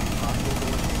destroyed. Hostiles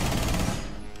eliminated.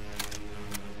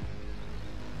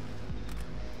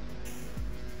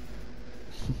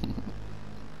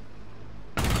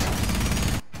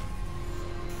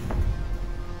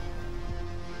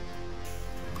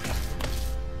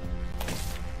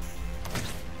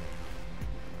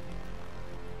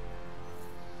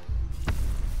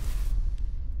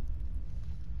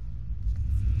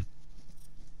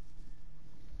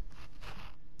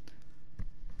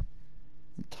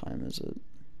 What time is it?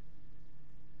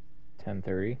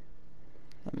 10:30.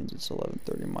 That means it's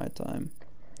 11:30 my time.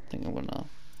 I think I'm gonna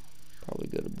probably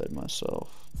go to bed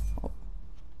myself.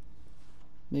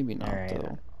 Maybe not Alright,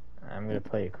 though. I'm gonna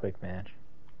play a quick match.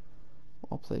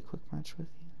 I'll play a quick match with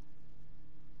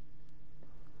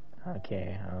you.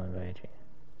 Okay, I'll invite you.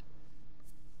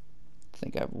 I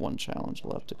think I have one challenge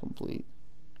left to complete.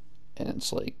 And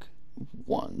it's like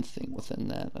one thing within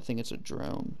that. I think it's a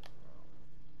drone.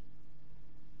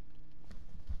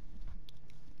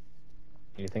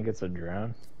 You think it's a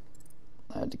drone?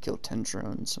 I had to kill 10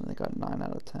 drones and I got 9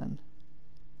 out of 10.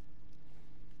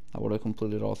 I would have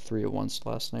completed all 3 at once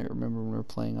last night. Remember when we were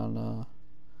playing on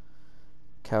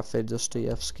Cafe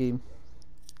Dostoevsky?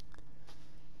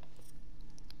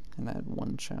 And I had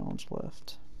one challenge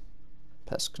left.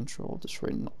 Pest control,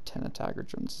 destroying 10 attacker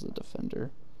drones as a defender.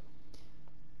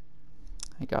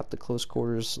 I got the close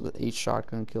quarters, the 8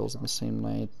 shotgun kills in the same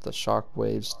night. The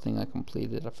shockwaves thing I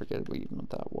completed, I forget even what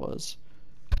that was.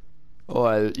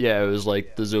 Oh, yeah, it was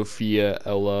like the Zofia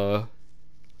Ella,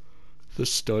 the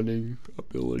stunning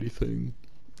ability thing.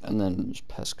 And then just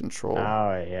pest control.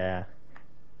 Oh, yeah.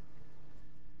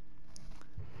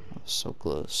 I was so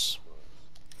close.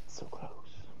 So close.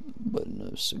 But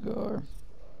no cigar.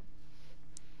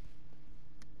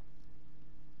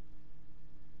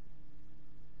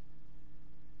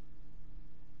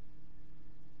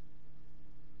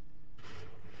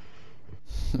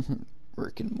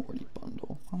 Rick and Morty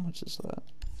bundle. How much is that?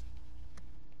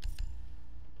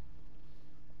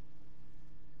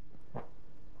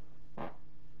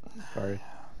 Sorry.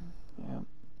 Yeah.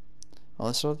 Oh,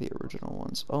 I saw the original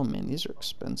ones. Oh man, these are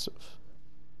expensive.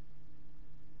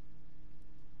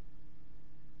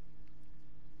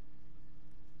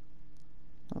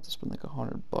 I have to spend like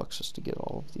 $100 just to get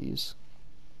all of these.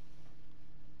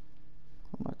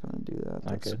 I'm not gonna do that.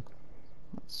 Not good.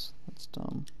 That's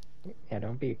dumb. Yeah,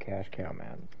 don't be a cash cow,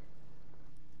 man.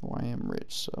 Well, I am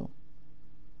rich, so.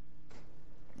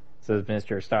 Says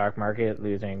Mr. Stock Market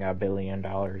losing $1 billion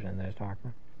in the stock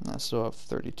market. I still have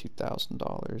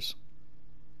 $32,000.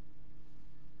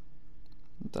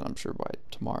 Then I'm sure by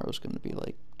tomorrow's gonna be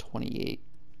like 28.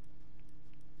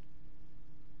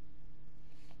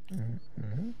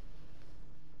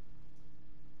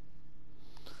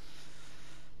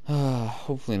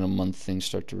 Hopefully in a month things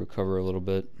start to recover a little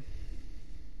bit.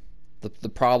 The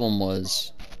problem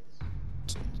was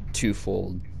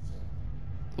twofold,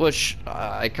 which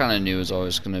I kind of knew was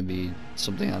always going to be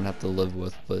something I'd have to live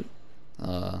with, but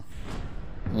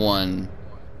one,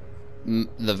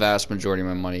 the vast majority of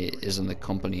my money is in the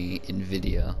company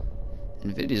Nvidia.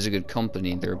 Nvidia is a good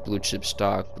company. They're a blue chip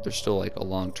stock, but they're still like a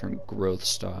long-term growth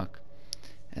stock,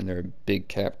 and they're a big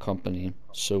cap company.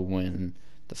 So when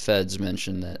the Feds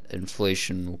mentioned that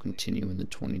inflation will continue into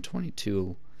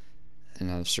 2022 and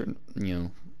have certain,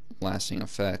 lasting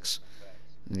effects,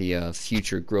 the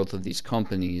future growth of these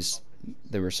companies,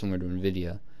 they were similar to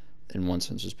Nvidia, in one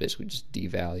sense, was basically just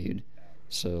devalued.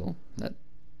 So that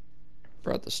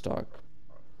brought the stock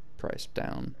price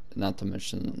down. Not to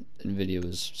mention, Nvidia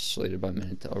was slated by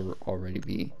many to already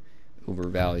be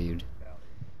overvalued.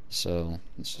 So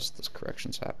it's just this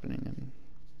correction's happening, and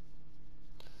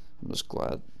I'm just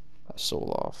glad I sold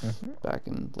off back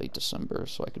in late December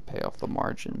so I could pay off the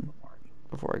margin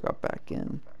before I got back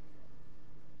in.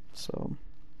 So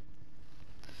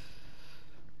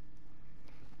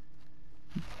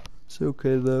it's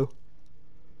okay though.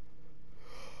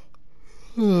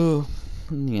 In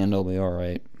the end, I'll be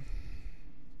alright.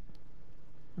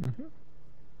 I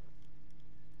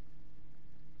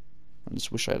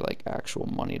just wish I had like actual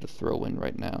money to throw in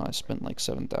right now. I spent like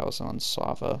 $7,000 on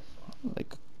Sava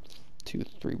like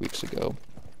 2-3 weeks ago.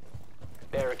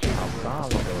 Barricade the room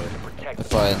to protect the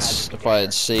If I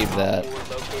had saved that, or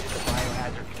located the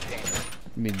biohazard container.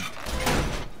 I mean,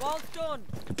 Wall's done.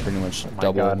 Could pretty much my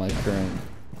double God. my current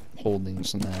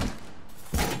holdings in that.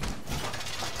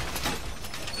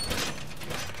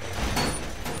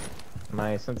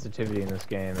 My sensitivity in this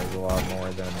game is a lot more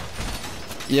than.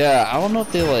 Yeah, I don't know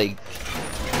if they like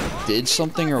did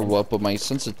something or what, but my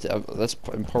sensitive that's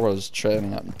in part what I was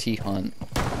trying out in T-Hunt.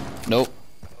 Nope.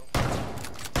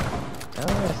 Oh,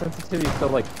 my sensitivity is still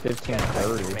like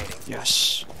 1530.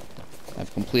 Yes.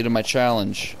 I've completed my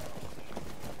challenge.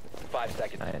 5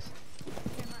 seconds. Nice.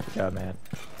 Good job, man.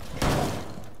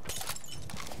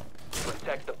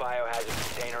 Protect the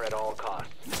biohazard container at all costs.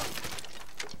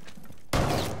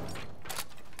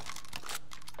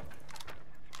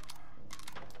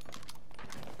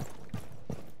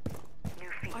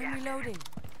 I'm reloading.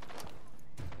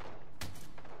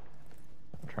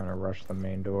 I'm trying to rush the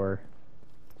main door.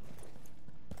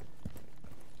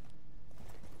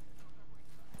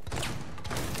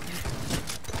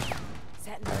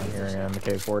 Setting I'm laser hearing shell.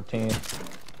 MK14.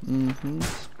 Mm-hmm.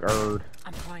 Scared.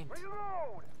 I'm primed.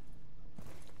 Reload!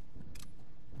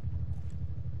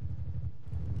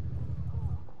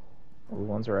 Ooh,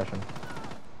 one's Russian.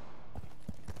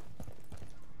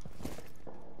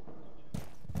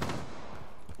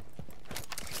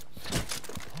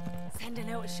 Sending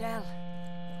out a shell.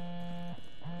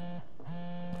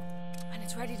 And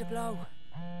it's ready to blow.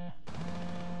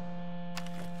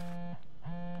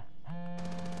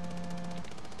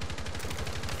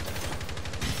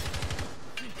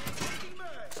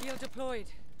 Shield deployed.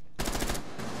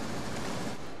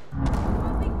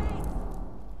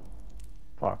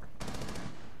 Fuck.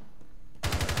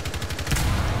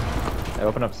 They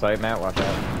open up sight, Matt. Watch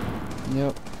out.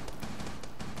 Yep.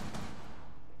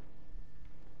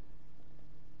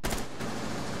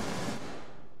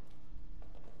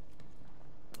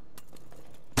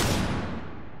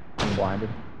 I'm blinded.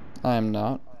 I am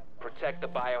not. Protect the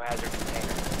biohazard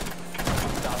container.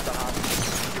 Stop the hostage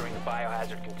from securing the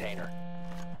biohazard container.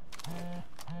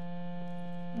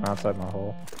 I'm outside my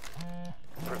hole.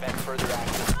 Prevent further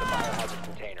access to the biohazard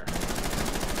container.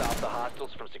 Stop the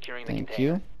hostiles from securing the Thank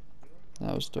container. you.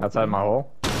 That was dope. Outside my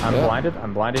hole. I'm Yeah. blinded.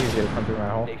 I'm blinded. He's gonna come through my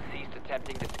hole. They've ceased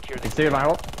attempting to secure the You see my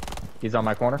hole? He's on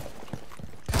my corner.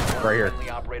 One Right here. friendly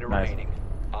operator Nice. remaining.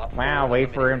 Op Wow, 4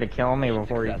 wait for him to eliminated. kill me Mission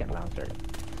before he can. successful. No, I'm sorry.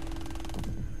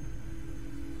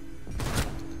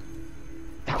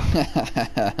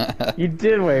 You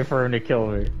did wait for him to kill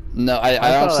me. No, I I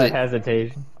saw honestly, that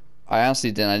hesitation. I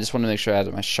honestly didn't. I just wanted to make sure I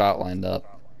had my shot lined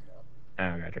up.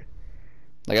 Oh, gotcha.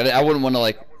 Like I wouldn't want to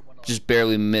like just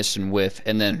barely miss and whiff,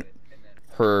 and then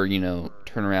her, you know,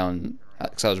 turn around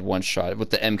because I was one shot with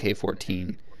the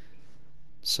MK14.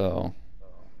 So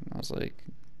I was like,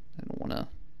 I don't want to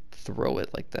throw it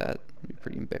like that. It'd be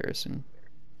pretty embarrassing.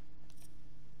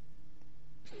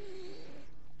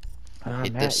 I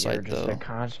hate Matt, this you're site just though. a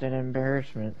constant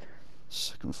embarrassment.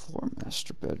 Second floor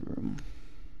master bedroom.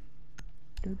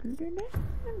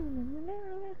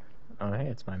 Oh, hey,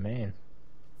 it's my main.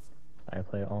 I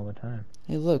play it all the time.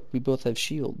 Hey, look, we both have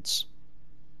shields.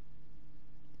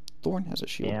 Thorn has a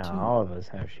shield Yeah, too. all of us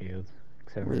have shields.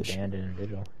 Except for We're sh- Band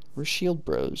Individual. We're shield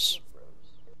bros.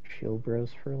 Shield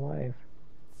bros for life.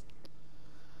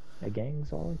 The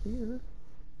gang's all here.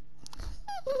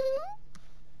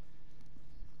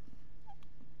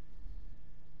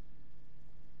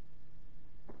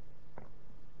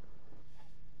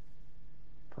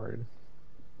 Pardon.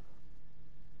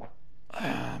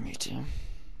 Me too.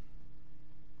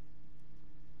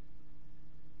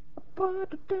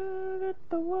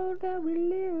 The world that we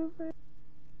live in.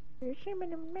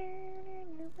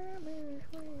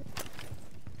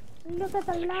 Look at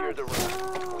the Secure the lights.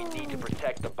 room. We need to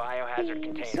protect the biohazard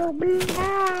container. So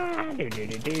blind.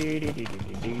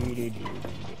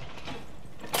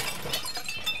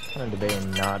 I'm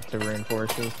debating not to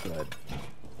reinforce this, but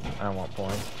I don't want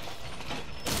points.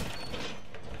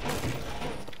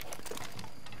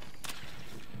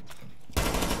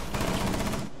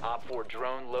 Op 4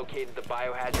 drone located the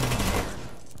biohazard container.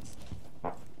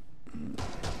 Oh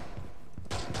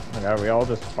my god, are we all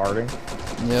just farting?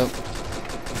 Yep.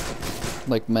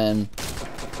 Like men.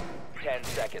 10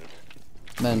 seconds.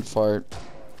 Men fart.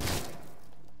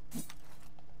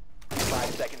 5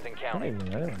 seconds and I don't counting.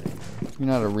 even know. You're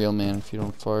not a real man if you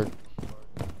don't fart.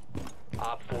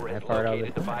 Op 4 has I fart all the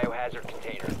located the time. biohazard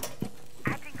container.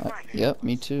 Yep,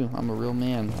 me too. I'm a real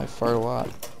man. I fart a lot.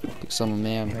 Because I'm a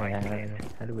man.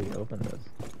 How do we open this?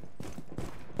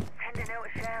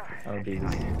 Oh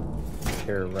Jesus.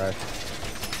 Here, rush.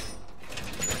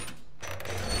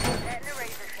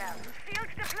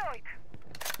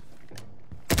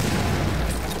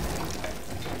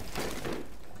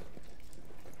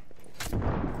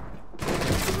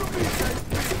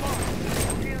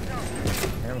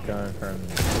 coming from.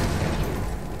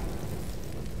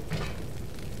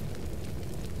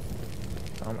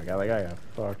 Oh my god, that guy got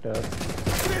fucked up.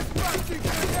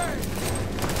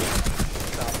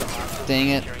 Dang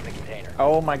it. Securing the container.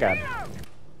 Oh my god.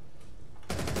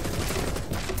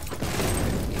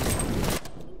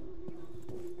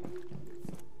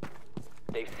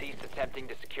 They've ceased attempting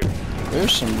to secure the container.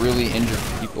 There's some really injured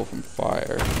people from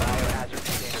fire. Biohazard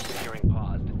container securing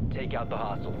paused. Take out the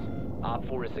hostiles. Op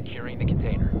 4 is securing the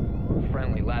container.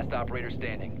 Friendly, last operator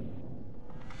standing.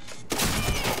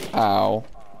 Ow.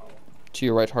 To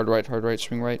your right, hard right,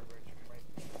 swing right.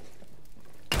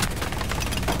 The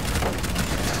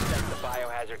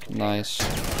biohazard container. Nice.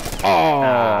 Four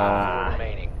Oh.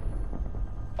 remaining.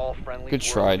 All friendly. Good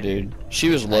try, dude. She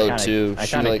was low too. I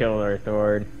She kinda like killed her,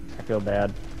 Thord. I feel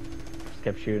bad. Just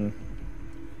kept shooting.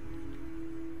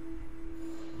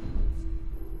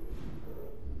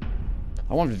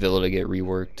 I want Villa to get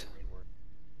reworked.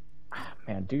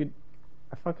 Man, dude,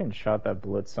 I fucking shot that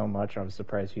bullet so much, I was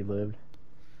surprised he lived.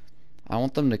 I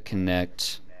want them to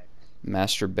connect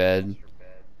master bed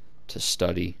to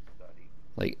study.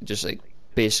 Like just like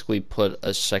basically put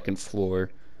a second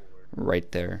floor right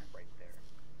there.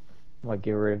 Like,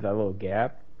 get rid of that little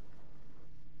gap.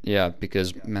 Yeah,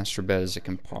 because master bed is like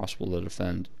impossible to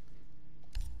defend.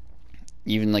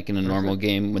 Even like in a normal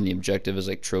game when the objective is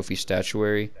like trophy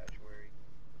statuary.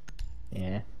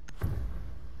 Yeah.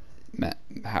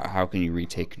 How can you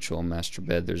retake control of master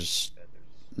bed? There's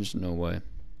no way.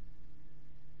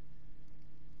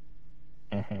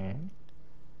 I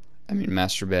mean,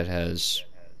 master bed has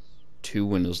 2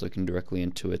 windows looking directly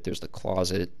into it. There's the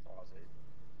closet,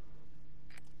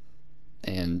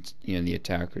 and you know the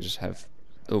attackers have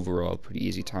overall a pretty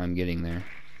easy time getting there.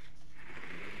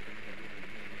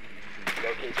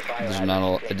 Locate the There's biohazard not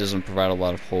a, container. it doesn't provide a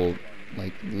lot of whole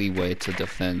like leeway to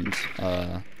defend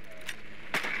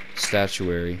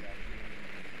statuary.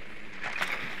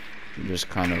 You just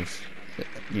kind of,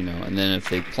 you know, and then if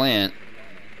they plant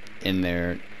in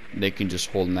there, they can just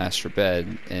hold master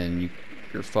bed and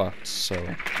you're fucked. So,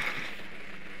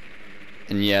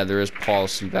 and yeah, there is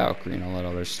Pulse and Valkyrie and all that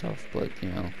other stuff, but you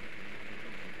know,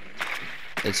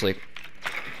 it's like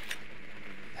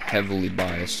heavily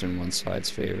biased in one side's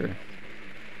favor.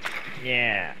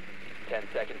 Yeah. 10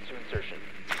 seconds to insertion.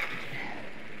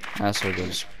 I also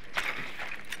just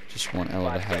want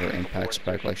Ella to have her impact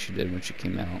spike like she did when she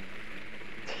came out.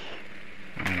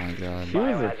 Oh my god. She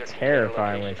was a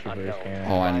terrifying when she first came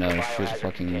Oh, out. I know, she was a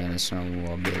fucking menace and I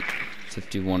loved it.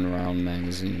 51 round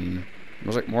magazine. It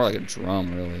was like more like a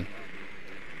drum, really.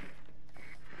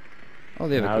 Oh,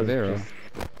 they have That a was Cavero. just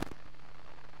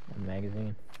a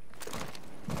magazine.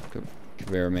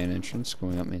 Cavero main entrance,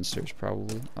 going up main stairs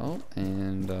probably. Oh,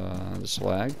 and this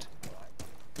lagged.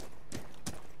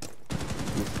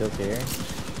 You still here?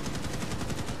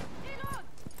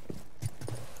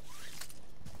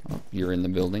 Oh, you're in the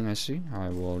building, I see. I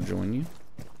will join you.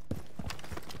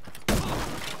 I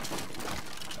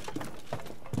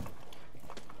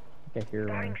think I hear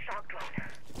one.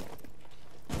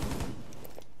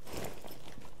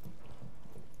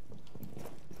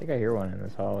 I think I hear one in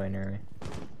this hallway near me.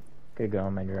 Could go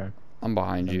on my drone. I'm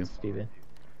behind you. Stupid.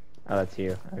 Oh, that's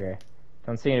you. Okay.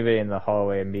 Don't see anybody in the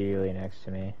hallway immediately next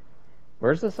to me.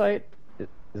 Where's the site? Is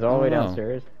it all the way don't know.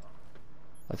 downstairs?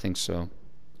 I think so.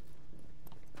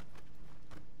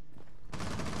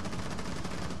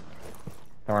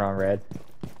 Thorn on red.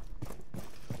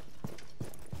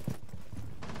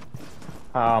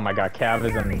 Oh my god, Cav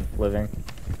isn't living.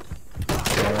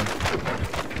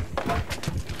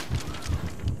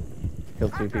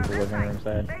 Killed 2 people living room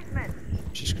side.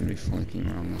 She's gonna be flanking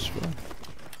around this way.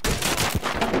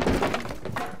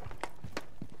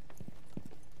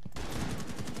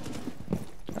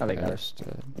 Oh, they got her. Just,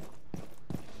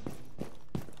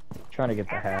 Trying to get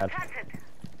the hatch.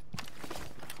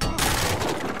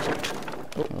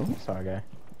 Oh, saw a guy.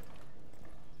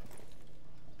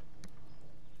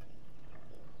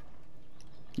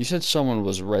 You said someone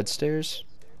was red stairs?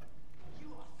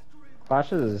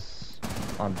 Flash is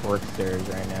on Bork stairs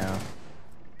right now.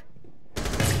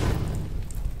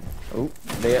 Oh, ooh.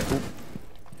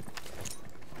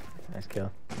 Nice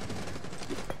kill.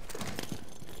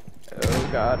 Oh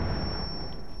god.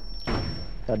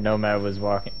 That Nomad was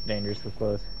walking dangerously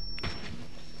close.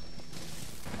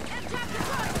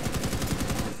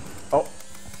 Oh.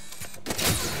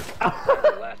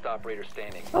 Last operator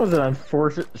standing. That was an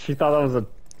unfortunate. She thought that was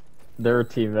their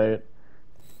teammate.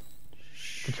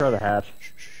 Control the hatch.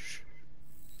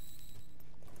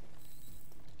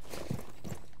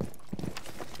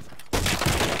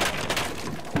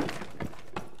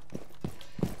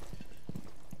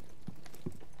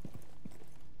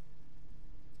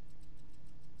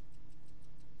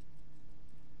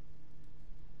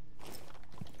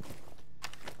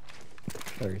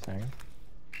 30 seconds.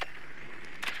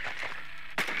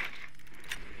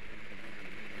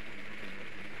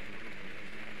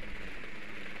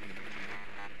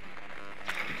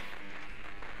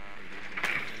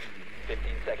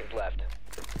 Seconds left.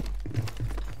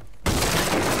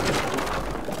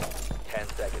 10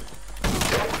 seconds.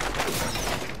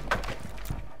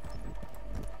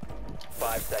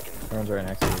 5 seconds. Everyone's right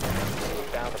next to you.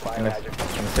 Found the In the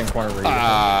biohazard. same corner where you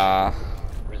Ah,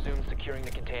 Resume securing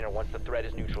the container once the threat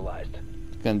is neutralized.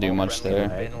 couldn't do All much friendlies there.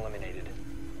 have been eliminated.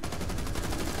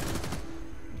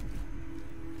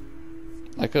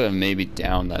 I could have maybe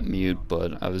downed that mute,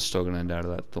 but I was still gonna die to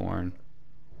that thorn.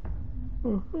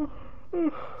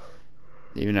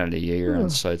 Even had a Jaeger on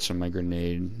sight, so my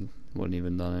grenade wouldn't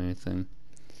even done anything.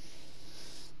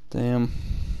 Damn.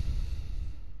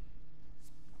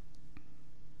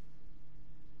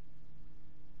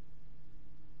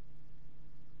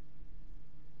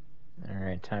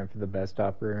 Alright, time for the best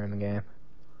operator in the game.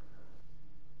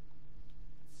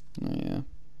 Oh, yeah.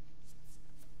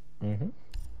 Mm-hmm.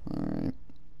 Alright.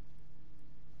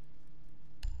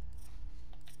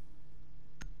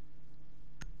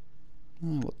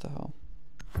 Oh, what the hell?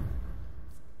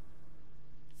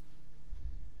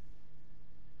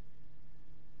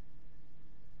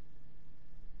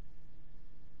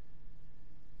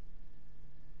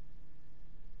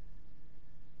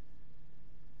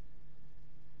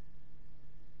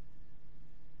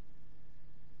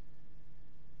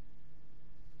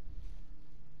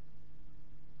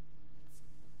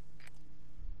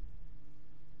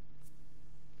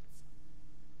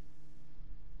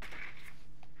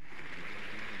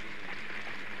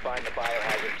 Find the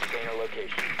biohazard container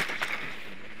location.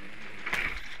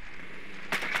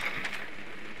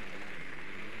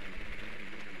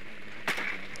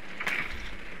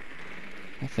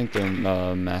 I think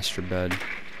they're master bed.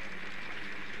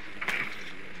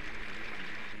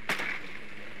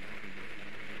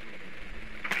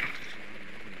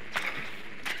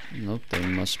 Nope, they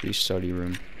must be study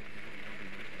room.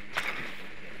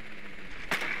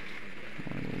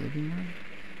 Or the living room?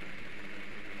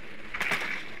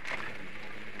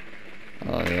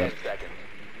 Oh, yeah. 10 seconds.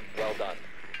 Well done.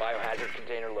 Biohazard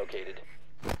container located.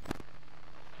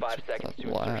 5 seconds That to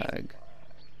insertion. lag.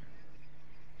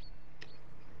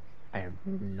 I have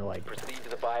no idea. Proceed to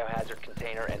the biohazard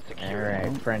container and secure it.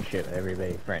 Alright, friendship,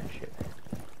 everybody, friendship.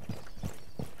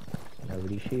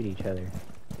 Nobody shoot each other.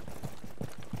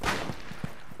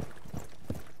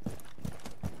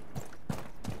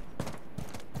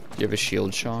 Do you have a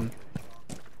shield, Sean?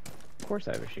 Of course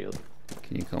I have a shield.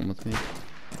 Can you come with me?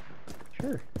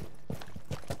 Sure.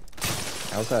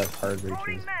 I also have hard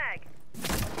reaches.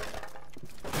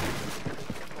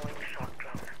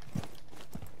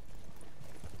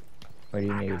 What do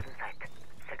you need?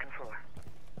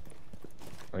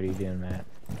 What are you doing, Matt?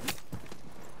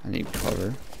 I need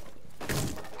cover.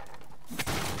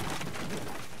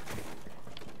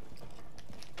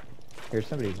 Here's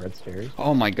somebody red stairs.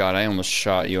 Oh my god, I almost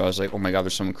shot you. I was like, oh my god,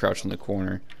 there's someone crouched in the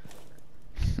corner.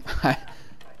 I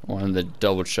wanted to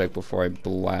double check before I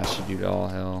blasted you to all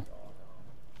hell.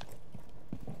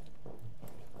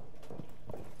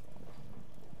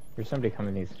 There's somebody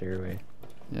coming these stairway.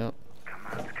 Yep. Come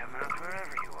out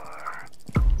wherever you are.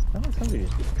 I think somebody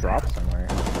just dropped somewhere.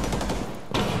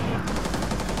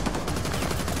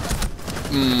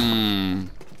 Mmm.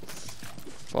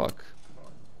 Fuck.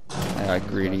 I got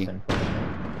greedy.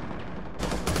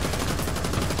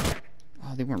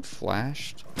 Oh, they weren't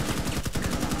flashed?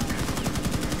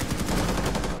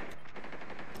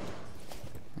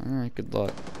 Alright, good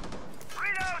luck.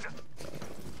 Reload!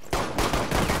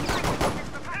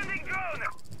 Sending drone!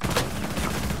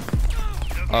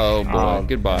 Oh boy,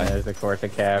 goodbye. There's a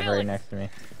Corsa cab right next to me.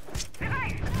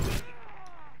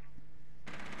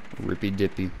 Rippy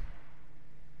dippy.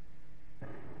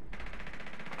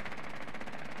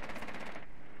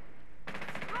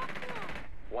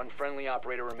 One friendly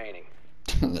operator remaining.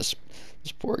 this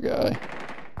poor guy.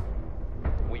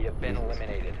 We have been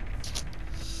eliminated.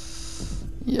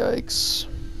 Yikes.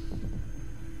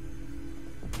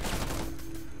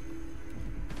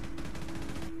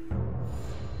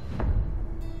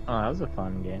 Oh, that was a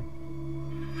fun game.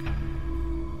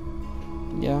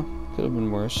 Yeah, could have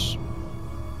been worse.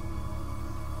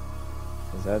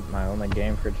 Is that my only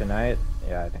game for tonight?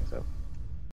 Yeah, I think so.